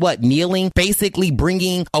behind what? Kneeling? Basically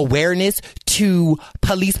bringing awareness to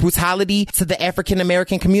police brutality to the African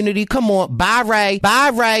American community. Come on. Bye, Ray.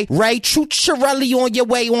 Bye, Ray. Ray, Chucharelli on your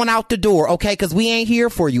way on out the door, okay? Because we ain't here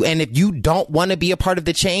for you. And if you don't want to be a part of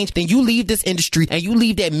the change, then you leave this industry and you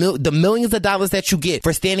leave that the millions of dollars that you get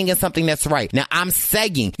for standing in something that's right. Now, I'm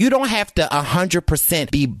saying you don't have to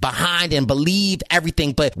 100% be behind and believe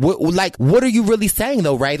everything, but what are you really saying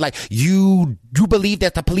though, right? Like you believe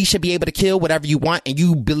that the police should be able to kill whatever you want, and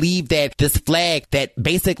you believe that this flag that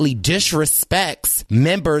basically disrespects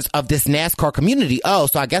members of this NASCAR community. Oh,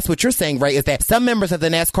 so I guess what you're saying, right, is that some members of the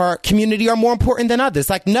NASCAR community are more important than others.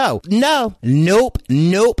 Like, nope,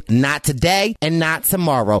 not today and not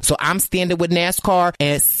tomorrow. So I'm standing with NASCAR,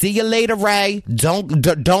 and see you later, Ray. Don't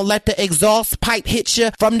let the exhaust pipe hit you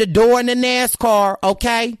from the door in the NASCAR,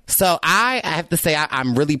 okay? So I have to say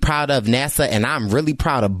I'm really proud of NASA, and I'm really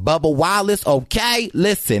proud of Bubba Wallace, okay?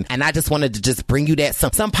 Listen, and I just wanted to just bring you that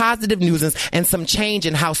some positive news and some change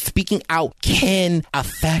in how speaking out can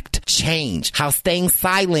affect change. How staying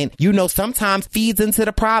silent, sometimes feeds into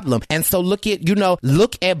the problem. And so look at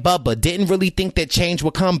Bubba. Didn't really think that change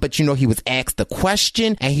would come, but he was asked a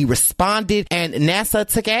question and he responded, and NASA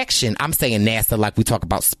took action. I'm saying NASA like we talk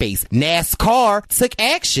about space. NASCAR took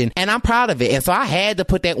action, and I'm proud of it. And so I had to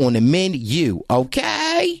put that on the menu,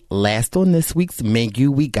 okay? Last on this week's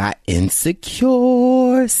menu, we got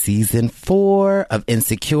Insecure, season 4 of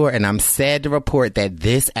Insecure, and I'm sad to report that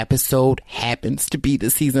this episode happens to be the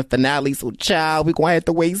season finale. So child, we're gonna have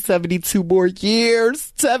to wait 72 more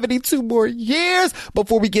years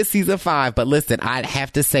before we get season 5. But listen, I'd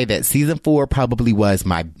have to say that season 4 probably was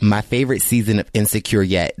my favorite season of Insecure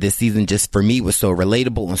yet. This season just for me was so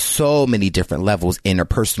relatable on so many different levels: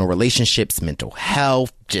 interpersonal relationships, mental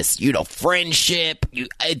health, just, friendship.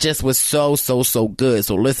 It just was so good.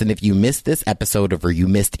 So listen, if you missed this episode or you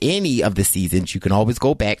missed any of the seasons, you can always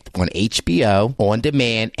go back on HBO on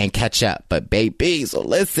demand and catch up. But baby, so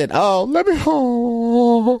listen, I'm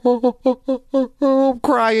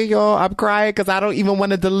crying, y'all. I'm crying because I don't even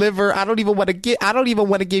want to deliver. I don't even want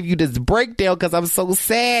to give you this breakdown because I'm so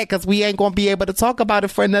sad because we ain't going to be able to talk about it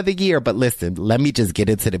for another year. But listen, let me just get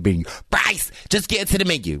into the menu. Bryce, just get into the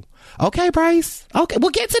menu. Okay, Bryce. Okay,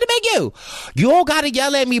 we'll get to the menu. You don't gotta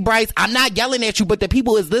yell at me, Bryce. I'm not yelling at you, but the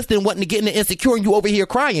people is listening wanting to get into Insecure and you over here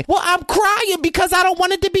crying. Well, I'm crying because I don't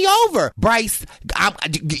want it to be over. Bryce,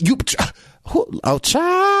 oh,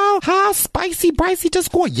 child, how spicy Bryce, he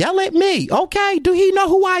just gonna yell at me. Okay, do he know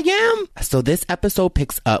who I am? So this episode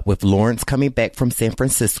picks up with Lawrence coming back from San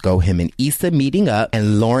Francisco, him and Issa meeting up,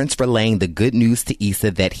 and Lawrence relaying the good news to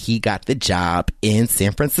Issa that he got the job in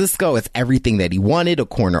San Francisco. It's everything that he wanted: a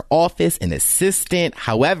corner office, an assistant.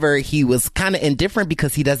 However, he was kind of indifferent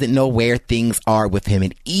because he doesn't know where things are with him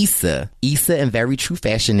and Issa. Issa, in very true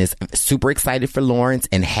fashion, is super excited for Lawrence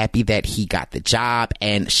and happy that he got the job,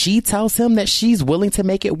 and she tells him that she's willing to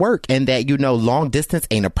make it work and that, long distance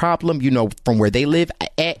ain't a problem. From where they live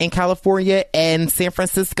in California and San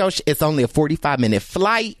Francisco, it's only a 45-minute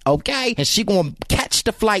flight, okay? And she gonna catch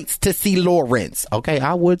the flights to see Lawrence. Okay,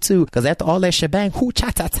 I would too, because after all that shebang,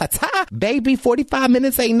 baby, 45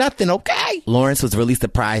 minutes ain't nothing, okay? Lawrence was really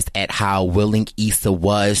surprised at how willing Issa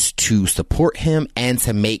was to support him and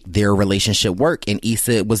to make their relationship work. And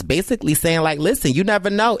Issa was basically saying, like, listen, you never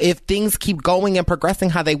know if things keep going and progressing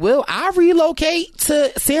how they will. I relocate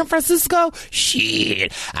to San Francisco.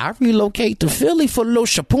 Shit, I relocate to Philly for a little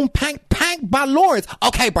shapoon pank by Lawrence.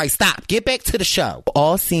 Okay, Bryce, stop. Get back to the show.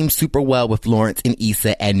 All seems super well with Lawrence and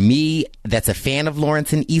Issa, and me, that's a fan of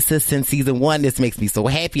Lawrence and Issa since season 1. This makes me so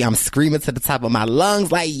happy. I'm screaming to the top of my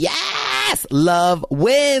lungs like, yes, love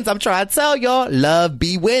wins. I'm trying to tell y'all, love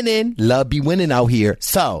be winning out here.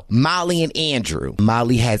 So Molly and Andrew.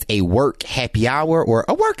 Molly has a work happy hour or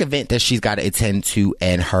a work event that she's got to attend to,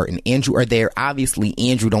 and her and Andrew are there. Obviously,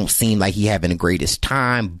 Andrew don't seem like he having the greatest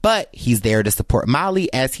time, but he's there to support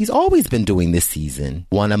Molly as he's always been doing this season.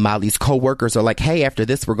 One of Molly's co-workers are like, hey, after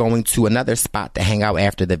this, we're going to another spot to hang out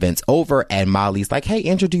after the event's over. And Molly's like, hey,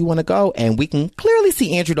 Andrew, do you want to go? And we can clearly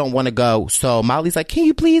see Andrew don't want to go. So Molly's like, can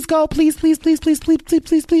you please go? Please.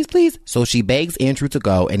 So she begs Andrew to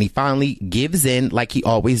go, and he finally gives in like he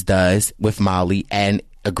always does with Molly and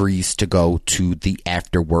agrees to go to the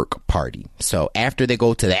after work party. So after they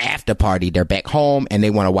go to the after party, they're back home and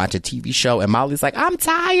they want to watch a TV show, and Molly's like, I'm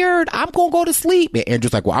tired, I'm gonna go to sleep. And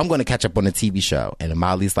Andrew's like, well, I'm gonna catch up on the TV show. And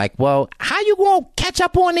Molly's like, well, how you gonna catch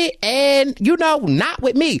up on it and not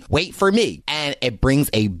with me? Wait for me. And it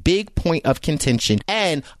brings a big point of contention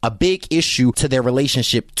and a big issue to their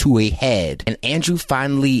relationship to a head. And Andrew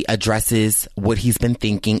finally addresses what he's been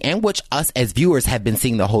thinking, and which us as viewers have been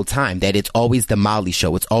seeing the whole time, that it's always the Molly show.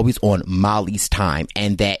 show. It's always on Molly's time,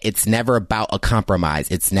 and that it's never about a compromise.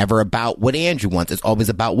 It's never about what Andrew wants. It's always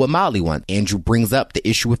about what Molly wants. Andrew brings up the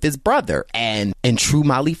issue with his brother, and in true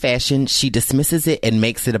Molly fashion, she dismisses it and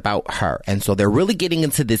makes it about her. And so they're really getting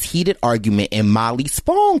into this heated argument, and Molly's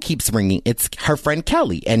phone keeps ringing. It's her friend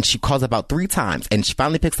Kelly, and she calls about 3 times, and she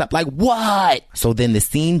finally picks up like, what? So then the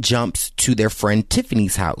scene jumps to their friend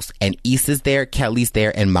Tiffany's house, and Issa's there, Kelly's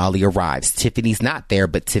there, and Molly arrives. Tiffany's not there,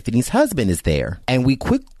 but Tiffany's husband is there. And we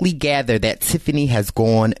quickly gather that Tiffany has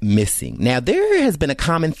gone missing. Now, there has been a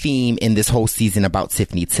common theme in this whole season about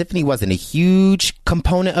Tiffany. Tiffany wasn't a huge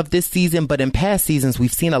component of this season, but in past seasons,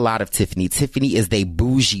 we've seen a lot of Tiffany. Tiffany is the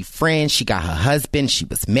bougie friend. She got her husband. She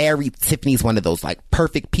was married. Tiffany's one of those like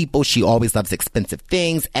perfect people. She always loves expensive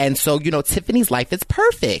things. And so, you know, Tiffany's life is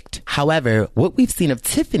perfect. However, what we've seen of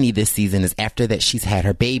Tiffany this season is after that she's had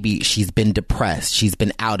her baby, she's been depressed. She's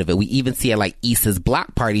been out of it. We even see her like Issa's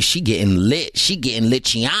block party. She getting lit. She getting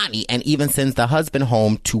Lichiani, and even sends the husband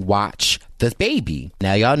home to watch the baby.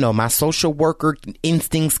 Now, y'all know my social worker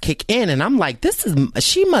instincts kick in, and I'm like,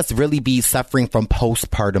 she must really be suffering from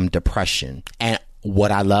postpartum depression. And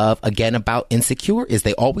what I love, again, about Insecure is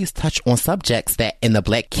they always touch on subjects that in the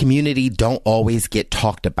Black community don't always get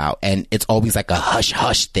talked about. And it's always like a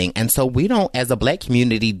hush-hush thing. And so we don't, as a Black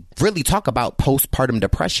community, really talk about postpartum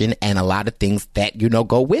depression and a lot of things that, you know,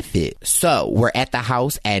 go with it. So we're at the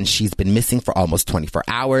house, and she's been missing for almost 24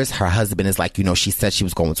 hours. Her husband is like, you know, she said she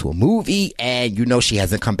was going to a movie, and, you know, she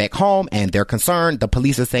hasn't come back home, and they're concerned. The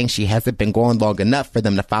police are saying she hasn't been gone long enough for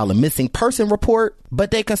them to file a missing person report,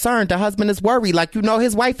 but they're concerned. The husband is worried, like, you know,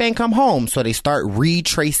 his wife ain't come home. So they start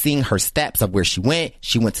retracing her steps of where she went.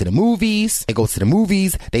 She went to the movies. They go to the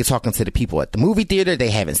movies. They talking to the people at the movie theater. They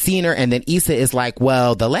haven't seen her. And then Issa is like,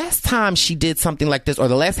 well, the last time she did something like this, or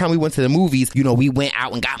the last time we went to the movies, you know, we went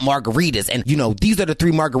out and got margaritas. And, you know, these are the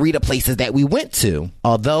 3 margarita places that we went to.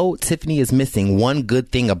 Although Tiffany is missing, one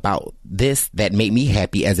good thing about this that made me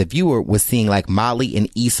happy as a viewer was seeing like Molly and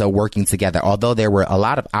Issa working together. Although there were a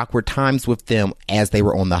lot of awkward times with them as they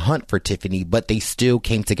were on the hunt for Tiffany, but they still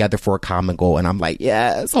came together for a common goal. And I'm like,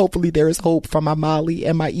 yes, hopefully there is hope for my Molly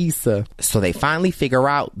and my Issa. So they finally figure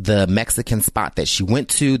out the Mexican spot that she went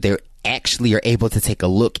to. They're actually are able to take a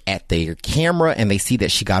look at their camera, and they see that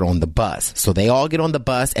she got on the bus. So they all get on the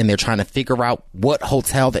bus, and they're trying to figure out what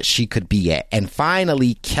hotel that she could be at. And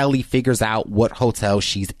finally, Kelly figures out what hotel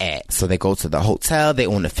she's at. So they go to the hotel. They're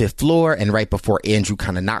on the 5th floor, and right before Andrew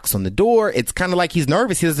kind of knocks on the door, it's kind of like he's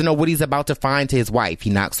nervous. He doesn't know what he's about to find to his wife. He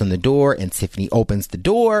knocks on the door, and Tiffany opens the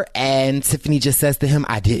door, and Tiffany just says to him,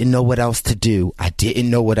 I didn't know what else to do. I didn't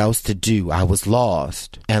know what else to do. I was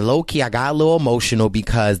lost. And low-key, I got a little emotional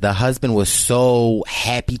because the husband was so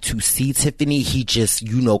happy to see Tiffany. He just,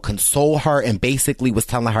 you know, consoled her and basically was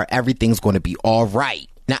telling her everything's going to be all right.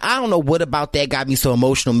 Now, I don't know what about that got me so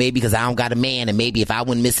emotional, maybe because I don't got a man, and maybe if I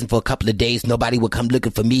went missing for a couple of days, nobody would come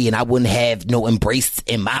looking for me, and I wouldn't have no embrace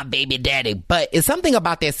in my baby daddy. But it's something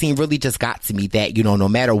about that scene really just got to me that, you know, no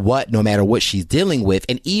matter what she's dealing with,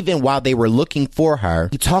 and even while they were looking for her,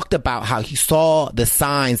 he talked about how he saw the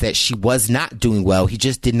signs that she was not doing well. He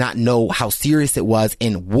just did not know how serious it was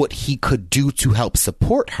and what he could do to help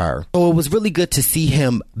support her. So it was really good to see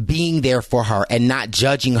him being there for her and not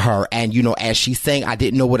judging her. And, you know, as she's saying, I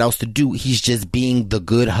didn't know what else to do, he's just being the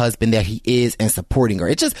good husband that he is and supporting her.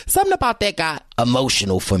 It's just something about that got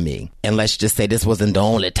emotional for me. And let's just say this wasn't the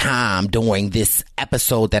only time during this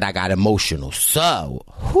episode that I got emotional. So,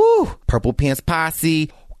 Purple Pants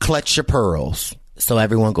Posse, clutch your pearls. So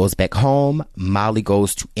everyone goes back home. Molly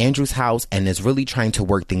goes to Andrew's house and is really trying to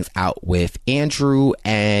work things out with Andrew.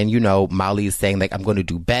 And, you know, Molly is saying, like, I'm going to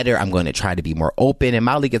do better. I'm going to try to be more open. And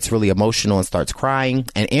Molly gets really emotional and starts crying.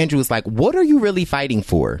 And Andrew is like, what are you really fighting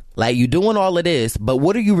for? Like, you're doing all of this, but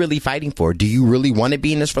what are you really fighting for? Do you really want to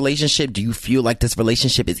be in this relationship? Do you feel like this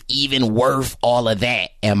relationship is even worth all of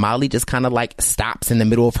that? And Molly just kind of like stops in the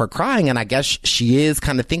middle of her crying. And I guess she is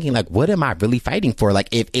kind of thinking, like, what am I really fighting for? Like,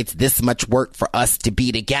 if it's this much work for us to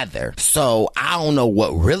be together. So I don't know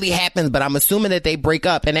what really happens, but I'm assuming that they break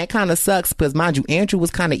up, and that kind of sucks because, mind you, Andrew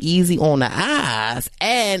was kind of easy on the eyes,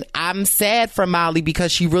 and I'm sad for Molly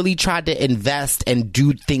because she really tried to invest and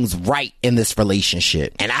do things right in this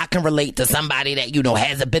relationship. And I can relate to somebody that, you know,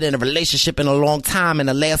 hasn't been in a relationship in a long time, and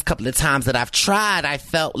the last couple of times that I've tried, I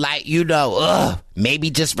felt like, you know, maybe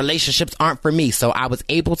just relationships aren't for me. So I was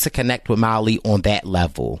able to connect with Molly on that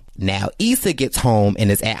level. Now, Issa gets home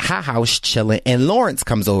and is at her house chilling, and Lawrence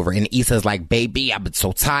comes over, and Issa's like, baby, I've been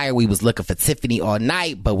so tired. We was looking for Tiffany all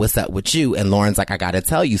night, but what's up with you? And Lawrence like, I gotta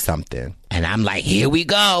tell you something. And I'm like, here we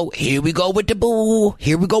go with the bull.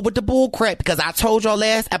 Here we go with the bull crap. Because I told y'all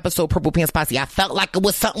last episode, Purple Pants Posse, I felt like it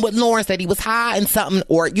was something with Lawrence, that he was high and something,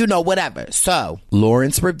 or, you know, whatever. So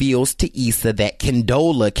Lawrence reveals to Issa that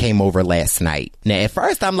Condola came over last night. Now, at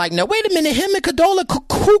first, I'm like, no, wait a minute. Him and Condola,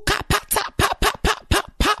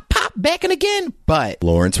 back and again. But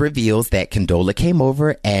Lawrence reveals that Condola came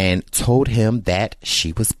over and told him that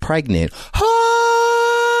she was pregnant.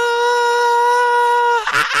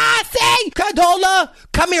 I say, Condola,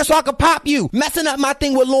 come here so I can pop you. Messing up my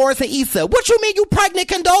thing with Lawrence and Issa. What you mean you pregnant,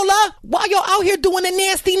 Condola? While you're out here doing the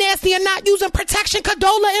nasty and not using protection,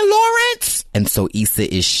 Condola and Lawrence? And so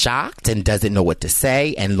Issa is shocked and doesn't know what to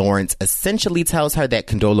say. And Lawrence essentially tells her that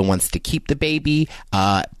Condola wants to keep the baby.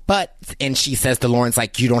 And she says to Lawrence,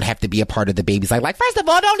 like, you don't have to be a part of the baby's life. Like, first of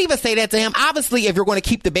all, don't even say that to him. Obviously, if you're going to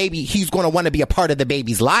keep the baby, he's going to want to be a part of the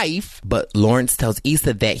baby's life. But Lawrence tells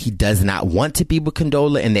Issa that he does not want to be with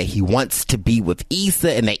Condola and that he wants to be with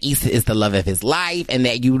Issa and that Issa is the love of his life and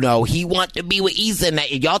that, you know, he wants to be with Issa and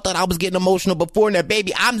that y'all thought I was getting emotional before and that,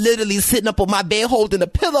 baby, I'm literally sitting up on my bed holding a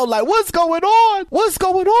pillow like, what's going on? What's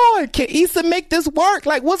going on? Can Issa make this work?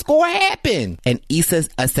 Like, what's going to happen? And Issa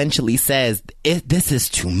essentially says, this is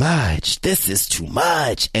too much. This is too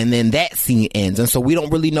much. And then that scene ends. And so we don't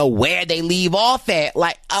really know where they leave off at.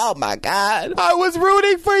 Like, oh my God, I was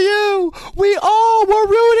rooting for you. We all were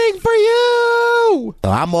rooting for you. So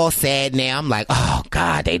I'm all sad now. I'm like, oh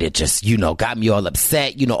God, they did just, you know, got me all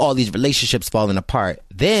upset. You know, all these relationships falling apart.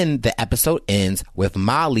 Then the episode ends with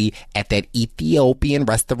Molly at that Ethiopian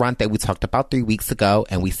restaurant that we talked about 3 weeks ago.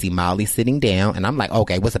 And we see Molly sitting down. And I'm like,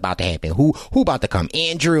 okay, what's about to happen? Who about to come?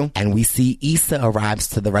 Andrew. And we see Issa arrives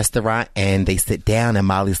to the restaurant and they sit down and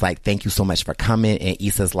Molly's like, thank you so much for coming. And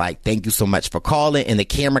Issa's like, thank you so much for calling. And the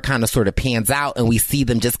camera kind of sort of pans out and we see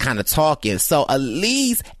them just kind of talking. So at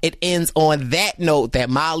least it ends on that note that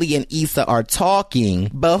Molly and Issa are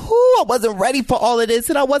talking. But I wasn't ready for all of this.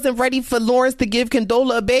 And I wasn't ready for Lawrence to give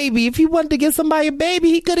Condola a baby. If he wanted to give somebody a baby,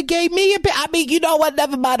 he could have gave me a baby. I mean, you know what?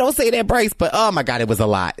 Never mind. Don't say that, Bryce. But oh my God, it was a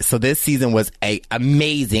lot. So this season was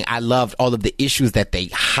amazing. I loved all of the issues that they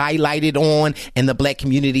highlighted on in the Black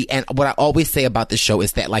community. And what I always say about the show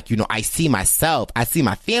is that, like, you know, I see myself, I see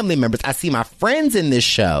my family members, I see my friends in this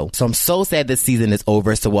show. So I'm so sad this season is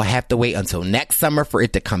over. So we'll have to wait until next summer for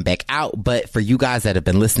it to come back out. But for you guys that have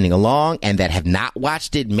been listening along and that have not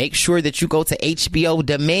watched it, make sure that you go to HBO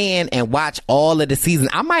Demand and watch all of the seasons.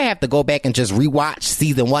 I might have to go back and just rewatch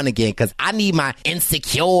season 1 again because I need my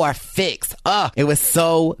Insecure fix. It was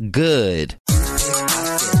so good. It's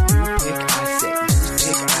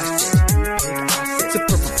a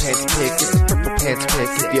Purple Pants pick. It's a Purple Pants pick.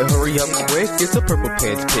 If you hurry up quick, it's a Purple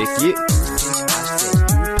Pants pick.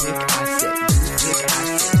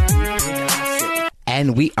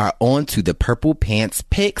 And we are on to the Purple Pants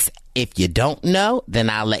picks. If you don't know, then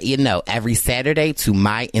I'll let you know. Every Saturday to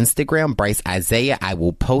my Instagram, Bryce Isaiah, I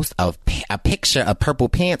will post a picture of Purple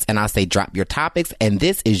Pants and I'll say, drop your topics. And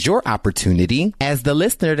this is your opportunity as the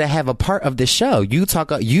listener to have a part of the show. You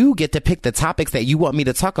get to pick the topics that you want me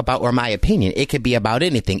to talk about or my opinion. It could be about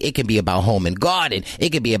anything. It could be about home and garden.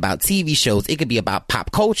 It could be about TV shows. It could be about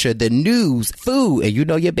pop culture, the news, food. And you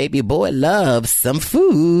know your baby boy loves some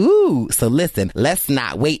food. So listen, let's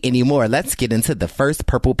not wait anymore. Let's get into the first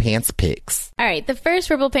Purple Pants picks. All right, the first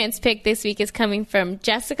Purple Pants pick this week is coming from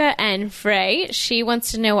Jessica and Frey. She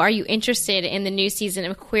wants to know, are you interested in the new season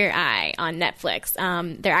of Queer Eye on Netflix?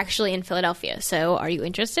 They're actually in Philadelphia, so are you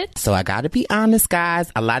interested? So I gotta be honest,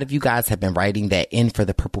 guys. A lot of you guys have been writing that in for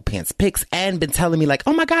the Purple Pants picks and been telling me like,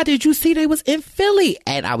 oh my God, did you see they was in Philly?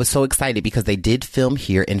 And I was so excited because they did film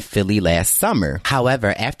here in Philly last summer.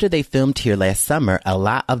 However, after they filmed here last summer, a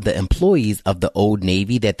lot of the employees of the Old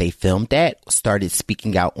Navy that they filmed at started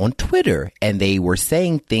speaking out on Twitter, and they were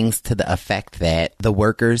saying things to the effect that the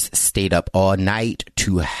workers stayed up all night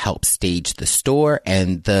to help stage the store,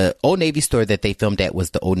 and the Old Navy store that they filmed at was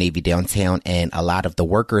the Old Navy downtown, and a lot of the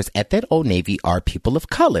workers at that Old Navy are people of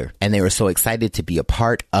color, and they were so excited to be a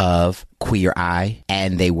part of Queer Eye,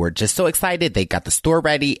 and they were just so excited. They got the store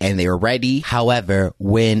ready and they were ready. However,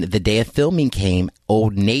 when the day of filming came,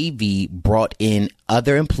 Old Navy brought in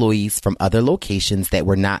other employees from other locations that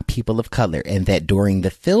were not people of color, and that during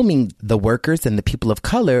the filming, the workers and the people of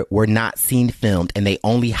color were not seen filmed, and they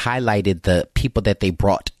only highlighted the people that they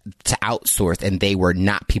brought to outsource, and they were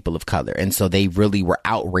not people of color. And so they really were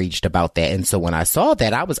outraged about that. And so when I saw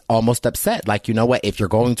that, I was almost upset. Like, you know what? If you're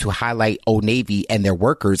going to highlight Old Navy and their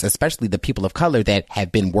workers, especially the people of color that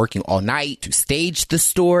have been working all night to stage the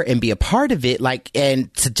store and be a part of it, like,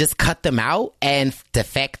 and to just cut them out, and the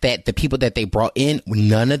fact that the people that they brought in,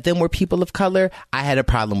 none of them were people of color, I had a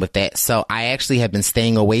problem with that. So I actually have been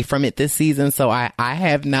staying away from it this season. So I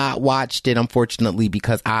have not watched it, unfortunately,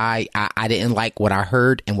 because I didn't like what I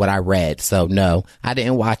heard and what I read. So no, I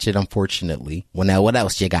didn't watch it, unfortunately. Well, now what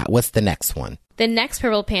else you got? What's the next one? The next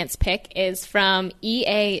Purple Pants pick is from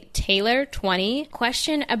EA Taylor 20.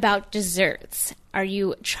 Question about desserts. Are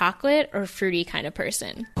you chocolate or fruity kind of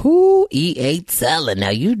person? Who EA Taylor? Now,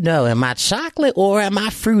 you know, am I chocolate or am I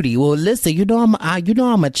fruity? Well, listen, I'm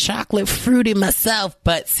a chocolate fruity myself,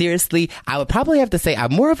 but seriously, I would probably have to say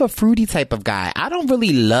I'm more of a fruity type of guy. I don't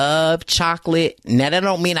really love chocolate. Now, that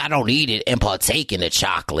don't mean I don't eat it and partake in the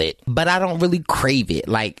chocolate, but I don't really crave it.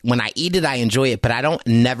 Like, when I eat it, I enjoy it, but I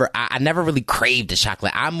never really crave the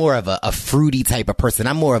chocolate. I'm more of a fruity type of person.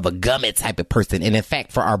 I'm more of a gummy type of person. And in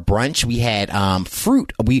fact, for our brunch, we had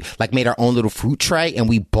fruit. We like made our own little fruit tray, and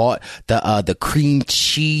we bought the cream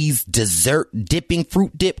cheese dessert dipping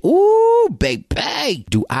fruit dip. Ooh, baby,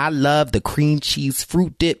 do I love the cream cheese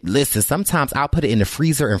fruit dip. Listen, sometimes I'll put it in the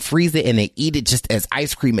freezer and freeze it and then eat it just as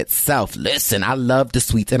ice cream itself. Listen, I love the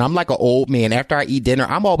sweets, and I'm like an old man. After I eat dinner,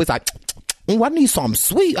 I'm always like, I need something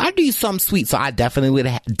sweet. So I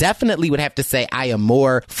definitely would have to say I am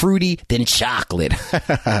more fruity than chocolate.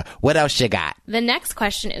 What else you got? The next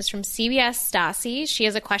question is from CBS Stassi. She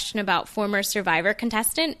has a question about former Survivor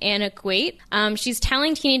contestant Anna Quaid. She's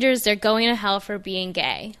telling teenagers they're going to hell for being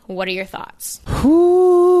gay. What are your thoughts?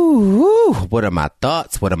 Ooh, what are my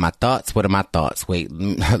thoughts? Wait,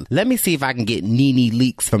 let me see if I can get Nene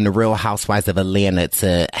Leakes from the Real Housewives of Atlanta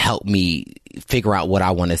to help me figure out what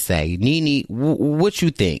I want to say. Nene, what you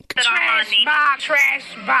think?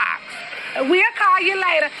 Trash box. We'll call you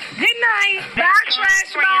later. Good night. Bye,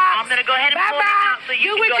 trash box. I'm going to go ahead and pull it out so you do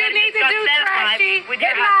can what go you ahead need to and do, discuss Trashy. with Good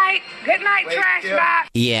your night. Good night, trash box.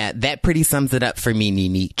 Yeah, that pretty sums it up for me,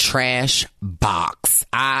 Nene. Trash box.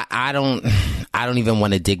 I don't even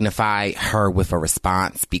want to dignify her with a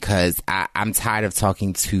response, because I'm tired of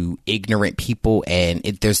talking to ignorant people, and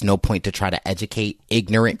there's no point to try to educate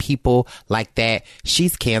ignorant people like that.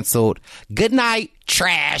 She's canceled. Good night,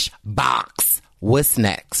 trash box. What's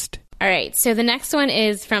next? All right, so the next one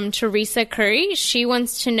is from Teresa Curry. She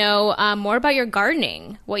wants to know more about your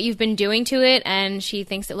gardening, what you've been doing to it, and she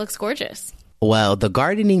thinks it looks gorgeous. Well, the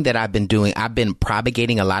gardening that I've been doing, I've been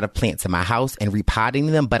propagating a lot of plants in my house and repotting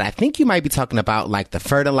them, but I think you might be talking about like the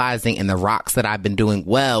fertilizing and the rocks that I've been doing.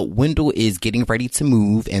 Well, Wendell is getting ready to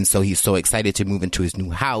move, and so he's so excited to move into his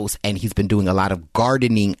new house, and he's been doing a lot of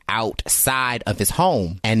gardening outside of his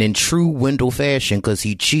home. And in true Wendell fashion, because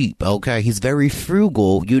he's cheap, okay, he's very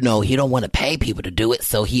frugal, you know, he don't want to pay people to do it,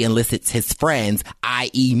 so he enlists his friends,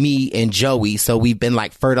 i.e. me and Joey. So we've been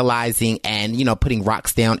like fertilizing and, you know, putting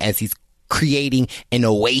rocks down as he's creating an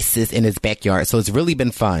oasis in his backyard. So it's really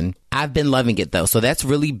been fun. I've been loving it though. So that's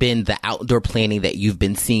really been the outdoor planting that you've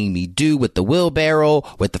been seeing me do with the wheelbarrow,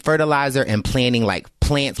 with the fertilizer, and planting like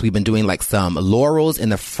plants. We've been doing like some laurels in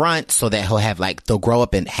the front so that they'll grow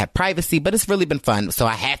up and have privacy, but it's really been fun. So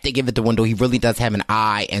I have to give it to Wendell. He really does have an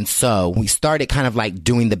eye. And so we started kind of like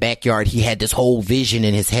doing the backyard. He had this whole vision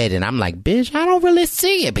in his head, and I'm like, bitch, I don't really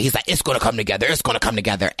see it. But he's like, it's going to come together.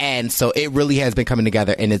 And so it really has been coming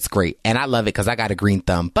together, and it's great. And I love it because I got a green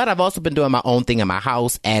thumb, but I've also been doing my own thing in my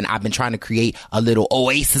house, and I've been trying to create a little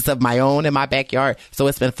oasis of my own in my backyard. So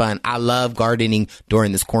it's been fun. I love gardening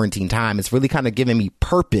during this quarantine time. It's really kind of giving me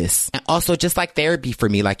purpose, and also just like therapy for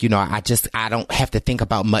me. Like, you know, I don't have to think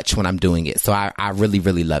about much when I'm doing it. So I really,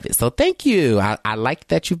 really love it. So thank you. I like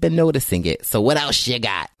that you've been noticing it. So what else you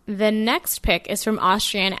got? The next pick is from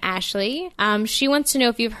Austrian Ashley. She wants to know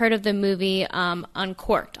if you've heard of the movie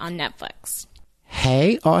Uncorked on Netflix.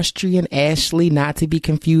 Hey, Austrian Ashley, not to be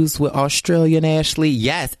confused with Australian Ashley.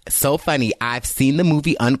 Yes, so funny. I've seen the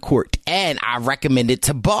movie Uncorked, and I recommend it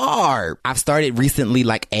to Barb. I've started recently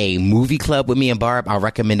like a movie club with me and Barb. I'll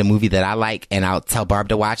recommend a movie that I like, and I'll tell Barb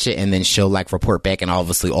to watch it, and then she'll like report back, and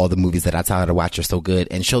obviously all the movies that I tell her to watch are so good,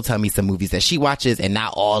 and she'll tell me some movies that she watches, and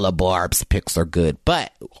not all of Barb's picks are good,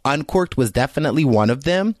 but Uncorked was definitely one of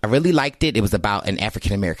them. I really liked it. It was about an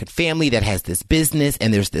African-American family that has this business,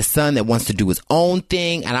 and there's this son that wants to do his own own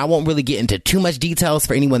thing, and I won't really get into too much details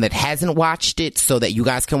for anyone that hasn't watched it so that you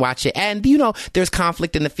guys can watch it. And, you know, there's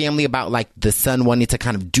conflict in the family about like the son wanting to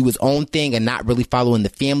kind of do his own thing and not really following the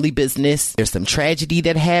family business. There's some tragedy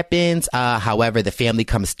that happens. However, the family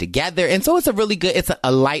comes together. And so it's a really good, it's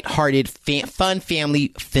a lighthearted, fun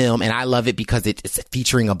family film. And I love it because it's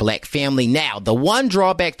featuring a black family. Now, the one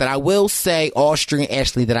drawback that I will say, Austria and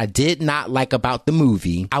Ashley, that I did not like about the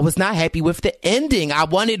movie, I was not happy with the ending. I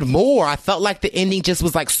wanted more. I felt like the ending just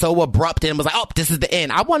was like so abrupt and was like, oh, this is the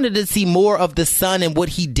end. I wanted to see more of the son and what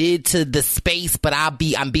he did to the space, but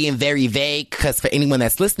I'm being very vague because for anyone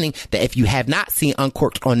that's listening, that if you have not seen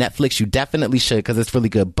Uncorked on Netflix, you definitely should because it's really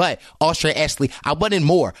good. But Austria and Ashley, I wanted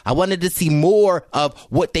more. I wanted to see more of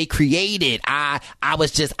what they created. I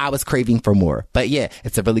was craving for more. But yeah,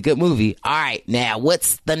 it's a really good movie. All right, now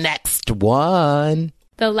what's the next one?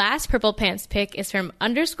 The last Purple Pants pick is from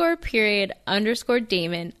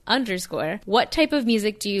 _period_Damon_. What type of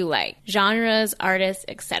music do you like? Genres, artists,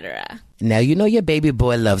 etc. Now, you know your baby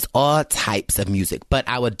boy loves all types of music, but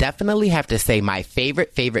I would definitely have to say my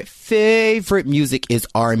favorite music is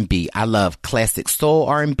R&B. I love classic soul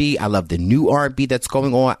R&B. I love the new R&B that's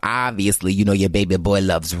going on. Obviously, you know your baby boy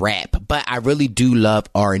loves rap, but I really do love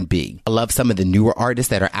R&B. I love some of the newer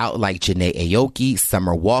artists that are out like Janae Aoki,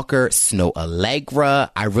 Summer Walker, Snow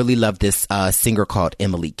Allegra. I really love this singer called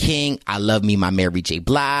Emily King. I love me my Mary J.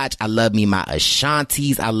 Blige. I love me my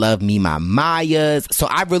Ashantis. I love me my Mayas. So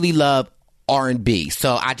I really love R&B.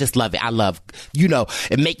 So I just love it. I love, you know,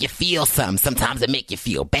 it make you feel something. Sometimes it make you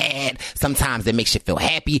feel bad. Sometimes it makes you feel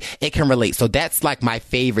happy. It can relate. So that's like my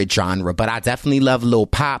favorite genre, but I definitely love a little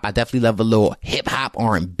pop. I definitely love a little hip hop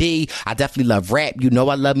R&B. I definitely love rap. You know,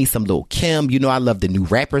 I love me some Lil Kim. You know, I love the new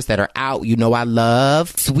rappers that are out. You know, I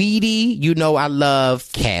love Sweetie. You know, I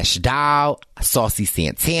love Cash Doll, Saucy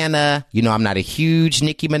Santana. You know, I'm not a huge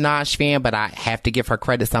Nicki Minaj fan, but I have to give her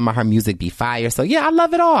credit. Some of her music be fire. So yeah, I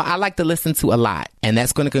love it all. I like to listen to a lot. And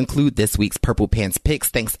that's going to conclude this week's Purple Pants Picks.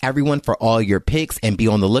 Thanks everyone for all your picks, and be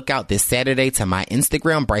on the lookout this Saturday to my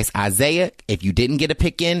Instagram, Bryce Isaiah. If you didn't get a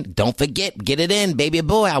pick in, don't forget, get it in, baby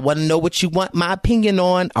boy. I want to know what you want my opinion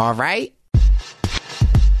on. All right.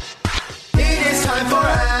 It is time for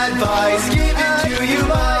advice given to you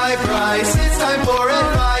by Bryce. It's time for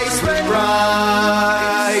advice with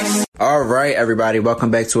Bryce. All right, everybody, welcome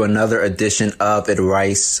back to another edition of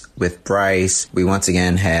Advice with Bryce. We once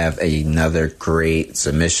again have another great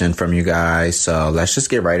submission from you guys, so let's just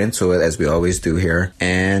get right into it as we always do here,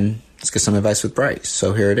 and let's get some advice with Bryce.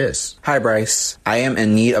 So here it is. Hi, Bryce. I am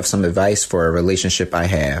in need of some advice for a relationship I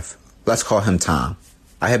have. Let's call him Tom.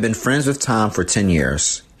 I have been friends with Tom for 10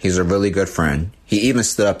 years. He's a really good friend. He even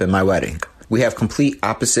stood up in my wedding. We have complete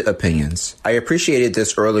opposite opinions. I appreciated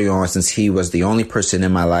this early on since he was the only person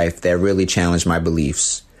in my life that really challenged my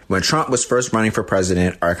beliefs. When Trump was first running for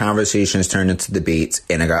president, our conversations turned into debates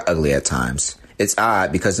and it got ugly at times. It's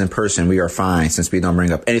odd because in person we are fine since we don't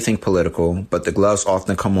bring up anything political, but the gloves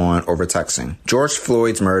often come on over texting. George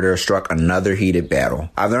Floyd's murder struck another heated battle.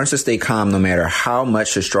 I've learned to stay calm no matter how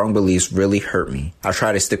much his strong beliefs really hurt me. I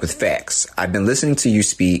try to stick with facts. I've been listening to you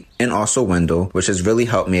speak, and also Wendell, which has really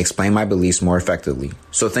helped me explain my beliefs more effectively.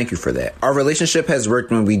 So thank you for that. Our relationship has worked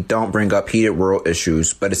when we don't bring up heated world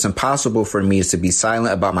issues, but it's impossible for me to be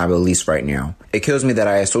silent about my beliefs right now. It kills me that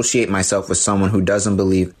I associate myself with someone who doesn't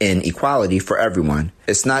believe in equality for everyone.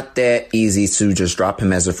 It's not that easy to just drop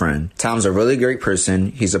him as a friend. Tom's a really great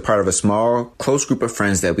person. He's a part of a small, close group of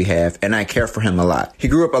friends that we have, and I care for him a lot. He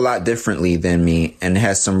grew up a lot differently than me and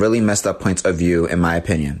has some really messed up points of view, in my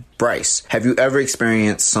opinion. Bryce, have you ever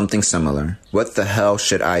experienced something similar? What the hell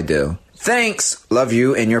should I do? Thanks. Love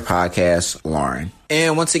you and your podcast, Lauren.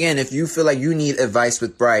 And once again, if you feel like you need advice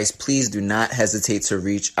with Bryce, please do not hesitate to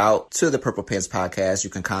reach out to the Purple Pants Podcast. You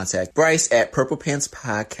can contact Bryce at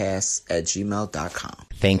purplepantspodcast@gmail.com.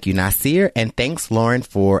 Thank you, Nasir. And thanks, Lauren,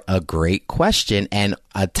 for a great question and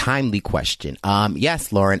a timely question.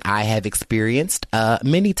 Yes, Lauren, I have experienced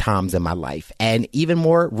many times in my life, and even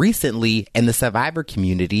more recently in the survivor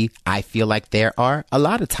community. I feel like there are a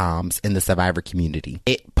lot of times in the survivor community.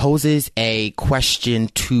 It poses a question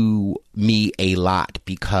to me a lot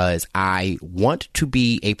because I want to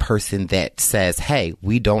be a person that says, hey,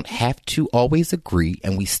 we don't have to always agree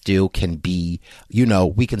and we still can be, you know,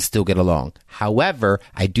 we can still get along. However,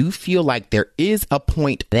 I do feel like there is a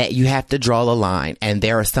point that you have to draw a line, and And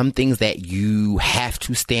there are some things that you have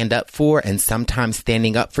to stand up for, and sometimes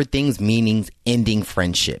standing up for things meaning ending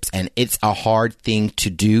friendships. And it's a hard thing to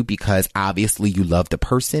do because obviously you love the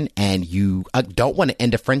person and you don't want to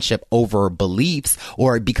end a friendship over beliefs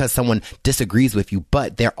or because someone disagrees with you.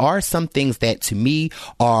 But there are some things that to me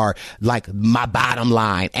are like my bottom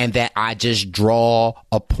line and that I just draw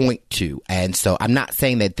a point to. And so I'm not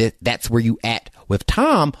saying that that's where you at with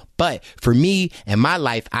Tom, but for me in my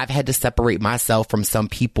life, I've had to separate myself from some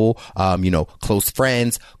people, close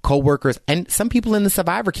friends, coworkers, and some people in the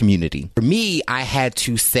survivor community. For me, I had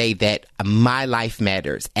to say that my life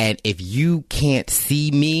matters. And if you can't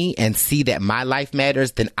see me and see that my life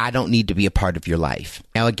matters, then I don't need to be a part of your life.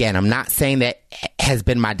 Now, again, I'm not saying that has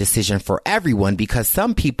been my decision for everyone, because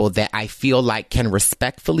some people that I feel like can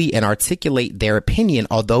respectfully and articulate their opinion,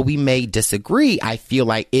 although we may disagree, I feel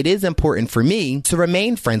like it is important for me to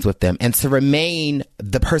remain friends with them and to remain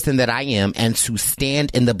the person that I am and to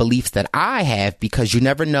stand in the beliefs that I have, because you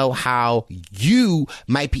never know how you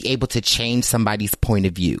might be able to change somebody's point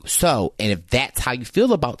of view. So, and if that's how you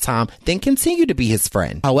feel about Tom, then continue to be his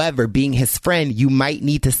friend. However, being his friend, you might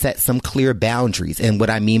need to set some clear boundaries. And what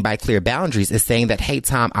I mean by clear boundaries is saying that, hey,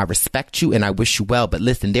 Tom, I respect you and I wish you well, but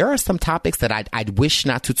listen, there are some topics that I'd wish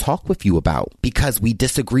not to talk with you about because we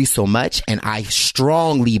disagree so much, and I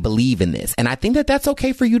strongly believe in this. And I think that that's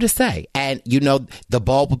okay for you to say. And, the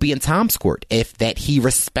ball will be in Tom's court. If that he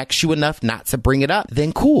respects you enough not to bring it up,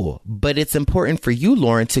 then cool. But it's important for you,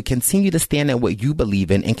 Lauren, to continue to stand in what you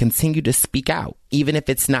believe in and continue to speak out, even if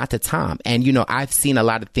it's not to Tom. And, I've seen a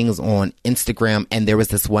lot of things on Instagram, and there was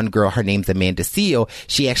this one girl, her name's Amanda Seal.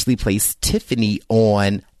 She actually plays Tiffany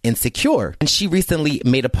on Insecure. And she recently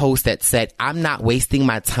made a post that said, I'm not wasting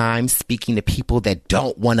my time speaking to people that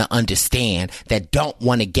don't want to understand, that don't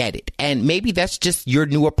want to get it. And maybe that's just your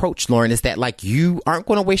new approach, Lauren, is that like you aren't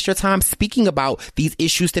going to waste your time speaking about these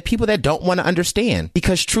issues to people that don't want to understand.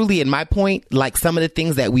 Because truly, in my point, like some of the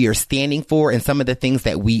things that we are standing for and some of the things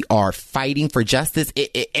that we are fighting for justice,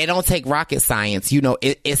 it don't take rocket science.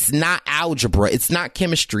 It's not algebra. It's not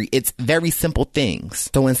chemistry. It's very simple things.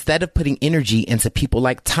 So instead of putting energy into people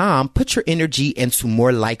like Tom, put your energy into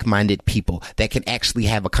more like-minded people that can actually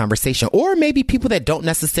have a conversation, or maybe people that don't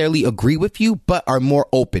necessarily agree with you but are more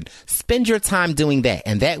open. Spend your time doing that,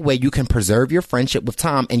 and that way you can preserve your friendship with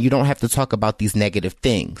Tom and you don't have to talk about these negative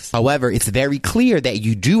things. However, it's very clear that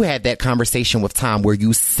you do have that conversation with Tom where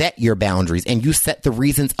you set your boundaries and you set the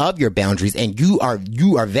reasons of your boundaries, and you are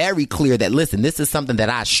very clear that, listen, this is something that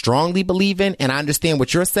I strongly believe in and I understand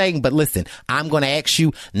what you're saying, but listen, I'm going to ask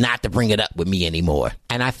you not to bring it up with me anymore.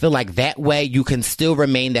 And I feel like that way you can still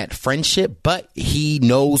remain that friendship, but he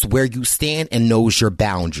knows where you stand and knows your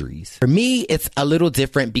boundaries. For me, it's a little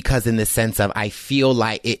different because in the sense of I feel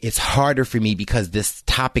like it's harder for me because this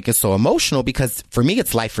topic is so emotional, because for me,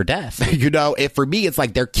 it's life or death. For me, it's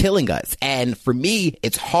like they're killing us. And for me,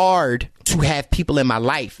 it's hard to have people in my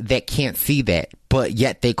life that can't see that, but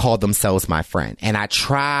yet they call themselves my friend. And I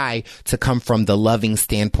try to come from the loving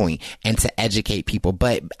standpoint and to educate people,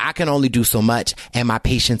 but I can only do so much, and my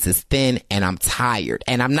patience is thin, and I'm tired,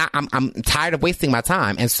 and I'm tired of wasting my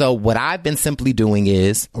time. And so what I've been simply doing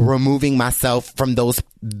is removing myself from those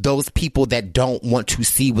people that don't want to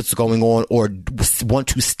see what's going on or want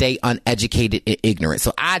to stay uneducated and ignorant.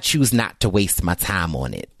 So I choose not to waste my time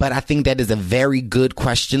on it. But I think that is a very good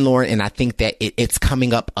question, Lauren, and I think that it's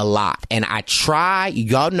coming up a lot. And I try,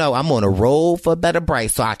 y'all know I'm on a roll for Better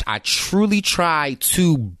Bryce, so I truly try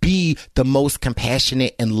to be the most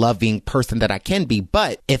compassionate and loving person that I can be.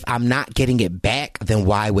 But if I'm not getting it back, then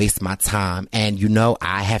why waste my time? And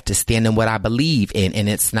I have to stand in what I believe in, and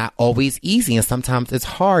it's not always easy, and sometimes it's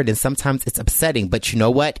hard, and sometimes it's upsetting. But you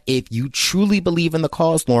know what? If you truly believe in the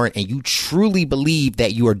cause, Lauren, and you truly believe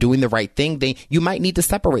that you are doing the right thing, then you might need to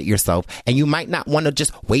separate yourself, and you might not want to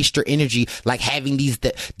just waste your energy like having these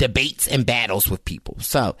debates and battles with people.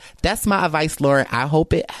 So that's my advice, Lauren. I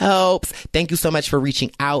hope it helps. Thank you so much for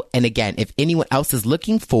reaching out. And again, if anyone else is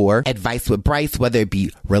looking for advice with Bryce, whether it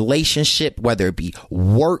be relationship, whether it be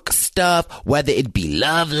work stuff, whether it be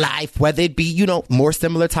love life, whether it be, more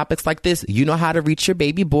similar topics like this, you know how to reach your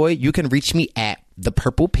baby boy. You can reach me at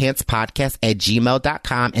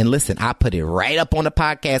thepurplepantspodcast@gmail.com. And listen, I put it right up on the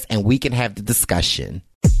podcast and we can have the discussion.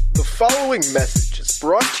 The following message is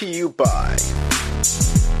brought to you by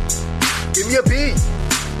Give me a B.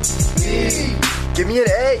 B. Give me an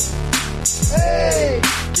A. A.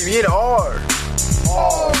 Give me an R.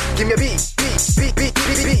 R. Give me a B. B. B. B. B.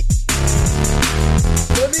 B.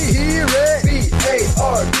 Let me hear it.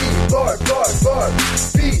 B-A-R-B. Bar, bar, bar.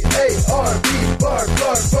 B-A-R-B. Bar,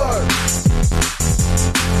 bar, bar.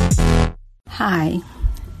 Hi,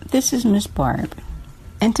 this is Miss Barb.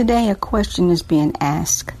 And today a question is being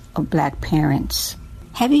asked of black parents.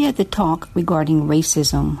 Have you had the talk regarding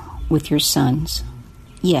racism with your sons?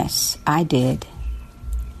 Yes, I did.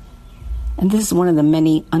 And this is one of the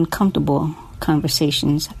many uncomfortable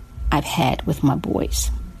conversations I've had with my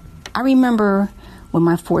boys. I remember when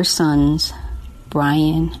my 4 sons,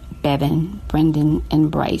 Brian, Bevan, Brendan,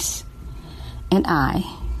 and Bryce, and I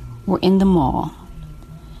were in the mall.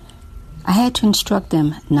 I had to instruct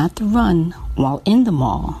them not to run while in the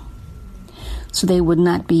mall so they would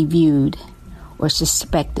not be viewed or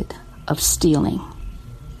suspected of stealing.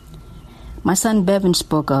 My son Bevan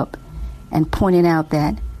spoke up and pointed out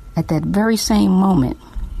that at that very same moment,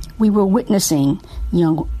 we were witnessing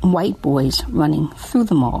young white boys running through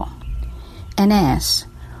the mall, and asked,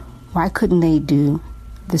 why couldn't they do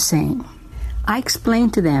the same? I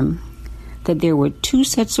explained to them that there were 2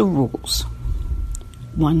 sets of rules,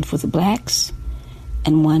 one for the blacks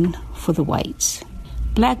and one for the whites.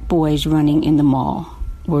 Black boys running in the mall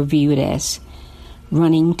were viewed as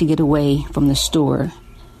running to get away from the store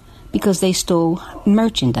because they stole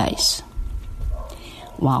merchandise,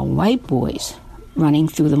 while white boys running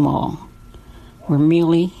through the mall were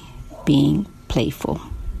merely being playful.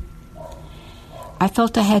 I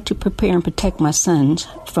felt I had to prepare and protect my sons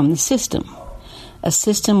from the system, a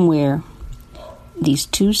system where these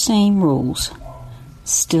 2 same rules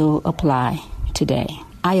still apply today.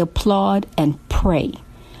 I applaud and pray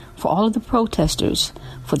for all of the protesters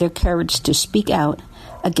for their courage to speak out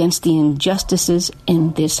against the injustices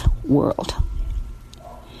in this world.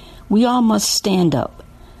 We all must stand up,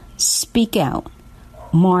 speak out,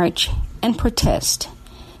 march, and protest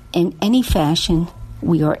in any fashion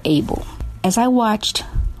we are able. As I watched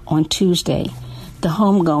on Tuesday the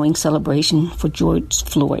homegoing celebration for George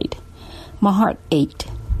Floyd, my heart ached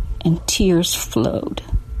and tears flowed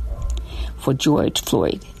for George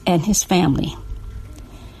Floyd and his family.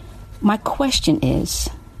 My question is,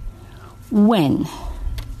 when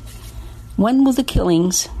will the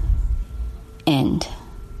killings end?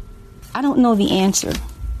 I don't know the answer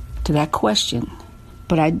to that question,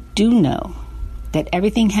 but I do know that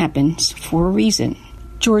everything happens for a reason.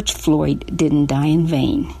 George Floyd didn't die in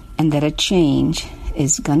vain, and that a change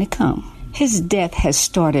is gonna come. His death has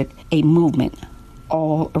started a movement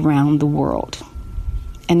all around the world.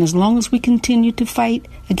 And as long as we continue to fight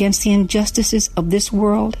against the injustices of this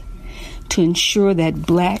world, to ensure that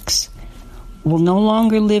blacks will no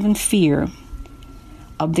longer live in fear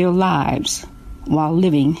of their lives while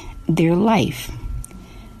living their life,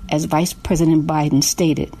 as Vice President Biden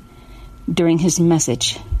stated during his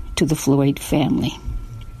message to the Floyd family.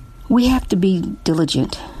 We have to be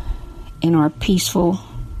diligent in our peaceful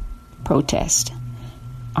protest,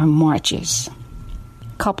 our marches,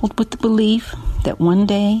 coupled with the belief that one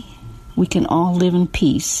day we can all live in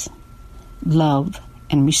peace, love,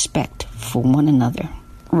 and respect for one another.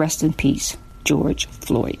 Rest in peace, George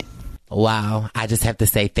Floyd. Wow. I just have to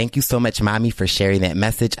say thank you so much, Mommy, for sharing that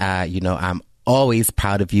message. I'm always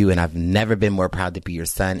proud of you, and I've never been more proud to be your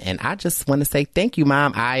son. And I just want to say thank you,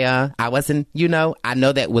 Mom. I wasn't, I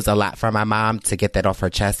know that was a lot for my mom to get that off her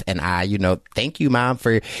chest. And thank you, Mom,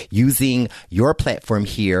 for using your platform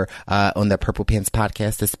here on the Purple Pants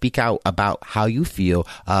podcast to speak out about how you feel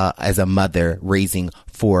as a mother raising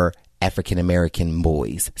 4 African-American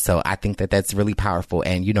boys. So I think that that's really powerful.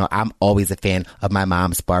 And, I'm always a fan of my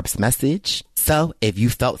mom's Barb's message. So if you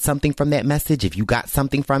felt something from that message, if you got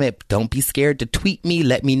something from it, don't be scared to tweet me.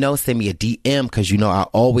 Let me know. Send me a DM because, I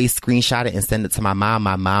always screenshot it and send it to my mom.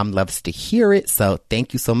 My mom loves to hear it. So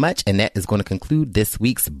thank you so much. And that is going to conclude this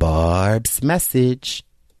week's Barb's message.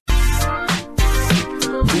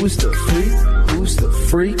 Who's the freak? Who's the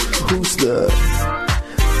freak? Who's the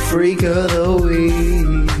freak of the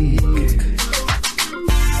week?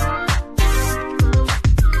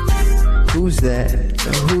 Who's that?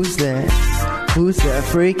 Who's that? Who's that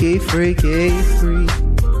freaky freak? Who's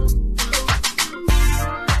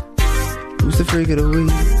the freak of the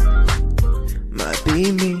week? Might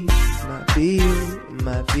be me, might be you,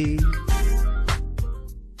 might be.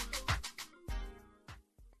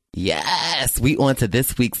 Yes, we on to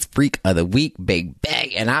this week's Freak of the Week, Big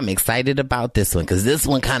Bag, and I'm excited about this one because this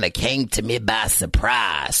one kind of came to me by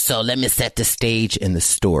surprise. So let me set the stage in the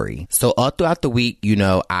story. So all throughout the week,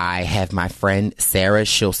 I have my friend Sarah.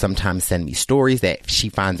 She'll sometimes send me stories that she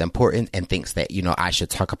finds important and thinks that, I should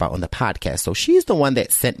talk about on the podcast. So she's the one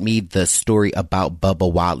that sent me the story about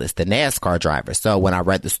Bubba Wallace, the NASCAR driver. So when I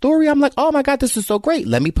read the story, I'm like, oh my God, this is so great.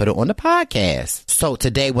 Let me put it on the podcast. So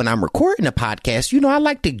today when I'm recording the podcast, I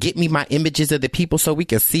like to get me my images pictures of the people so we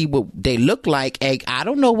can see what they look like. And I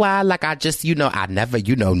don't know why. Like, I just, I never,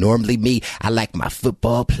 normally me, I like my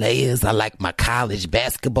football players. I like my college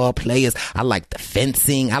basketball players. I like the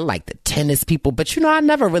fencing. I like the tennis people. But, I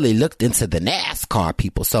never really looked into the NASCAR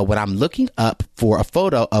people. So when I'm looking up for a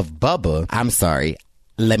photo of Bubba, I'm sorry.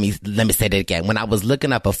 Let me say that again. When I was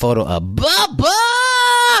looking up a photo of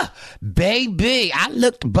Bubba, baby, I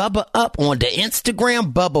looked Bubba up on the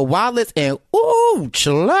Instagram, Bubba Wallace, and ooh,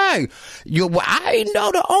 Chile, I ain't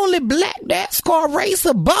know the only black NASCAR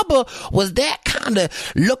racer, Bubba, was that kind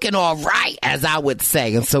of looking all right, as I would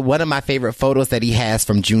say. And so one of my favorite photos that he has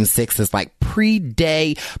from June 6th is like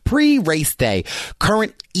pre-race day,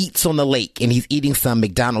 current eats on the lake, and he's eating some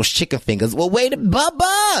McDonald's chicken fingers. Well, wait,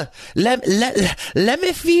 Bubba, let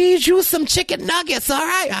me feed you some chicken nuggets, all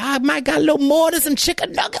right? I might got a little more than some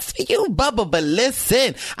chicken nuggets for you, Bubba. But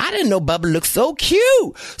listen, I didn't know Bubba looked so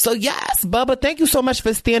cute. So yes, Bubba, thank you so much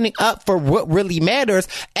for standing up for what really matters.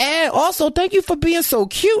 And also, thank you for being so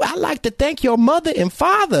cute. I like to thank your mother and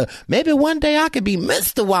father. Maybe one day I could be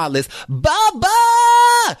Mr. Wallace.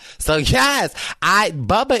 Bubba! So yes,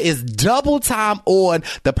 Bubba is double time on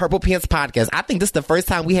the Purple Pants podcast. I think this is the first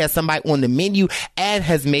time we had somebody on the menu and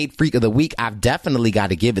has made Freak of the Week. I've definitely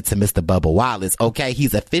got to give it to Mr. Bubba Wallace. Okay,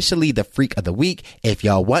 he's officially the Freak of the Week. If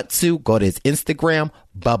y'all want to, go to his Instagram,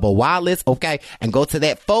 Bubba Wallace, okay, and go to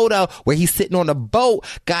that photo where he's sitting on a boat,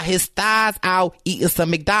 got his thighs out, eating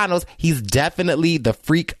some McDonald's. He's definitely the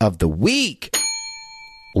Freak of the Week.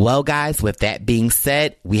 Well, guys, with that being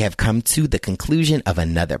said, we have come to the conclusion of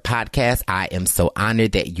another podcast. I am so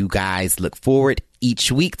honored that you guys look forward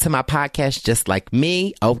each week to my podcast just like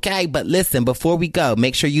me. Okay, but listen, before we go,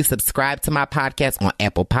 make sure you subscribe to my podcast on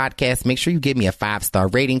Apple Podcasts. Make sure you give me a 5-star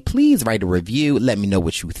rating. Please write a review. Let me know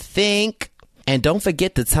what you think. And don't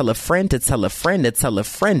forget to tell a friend, to tell a friend, to tell a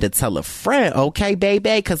friend, to tell a friend. Okay,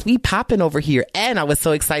 baby, because we popping over here. And I was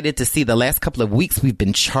so excited to see the last couple of weeks we've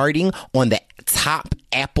been charting on the top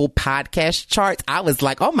Apple podcast charts. I was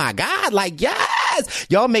like, oh my God, like, yes,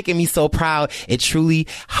 y'all making me so proud. It truly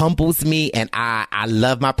humbles me. And I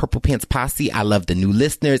love my Purple Pants posse. I love the new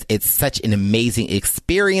listeners. It's such an amazing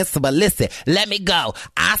experience. But listen, let me go.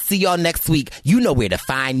 I'll see y'all next week. You know where to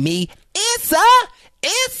find me. It's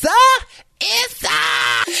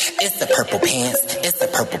the Purple Pants. It's the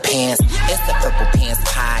Purple Pants. It's the Purple Pants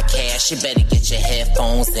podcast. You better get your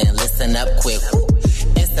headphones and listen up quick.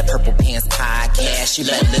 It's the Purple Pants podcast. You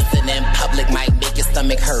better listen in public, might make your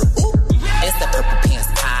stomach hurt. It's the Purple Pants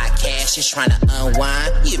podcast. You're trying to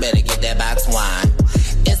unwind, you better get that box wine.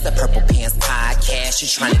 It's the Purple Pants podcast. You're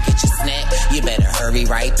trying to get your snack, you better hurry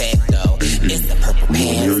right back though. It's the Purple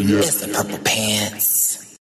Pants. It's the Purple Pants.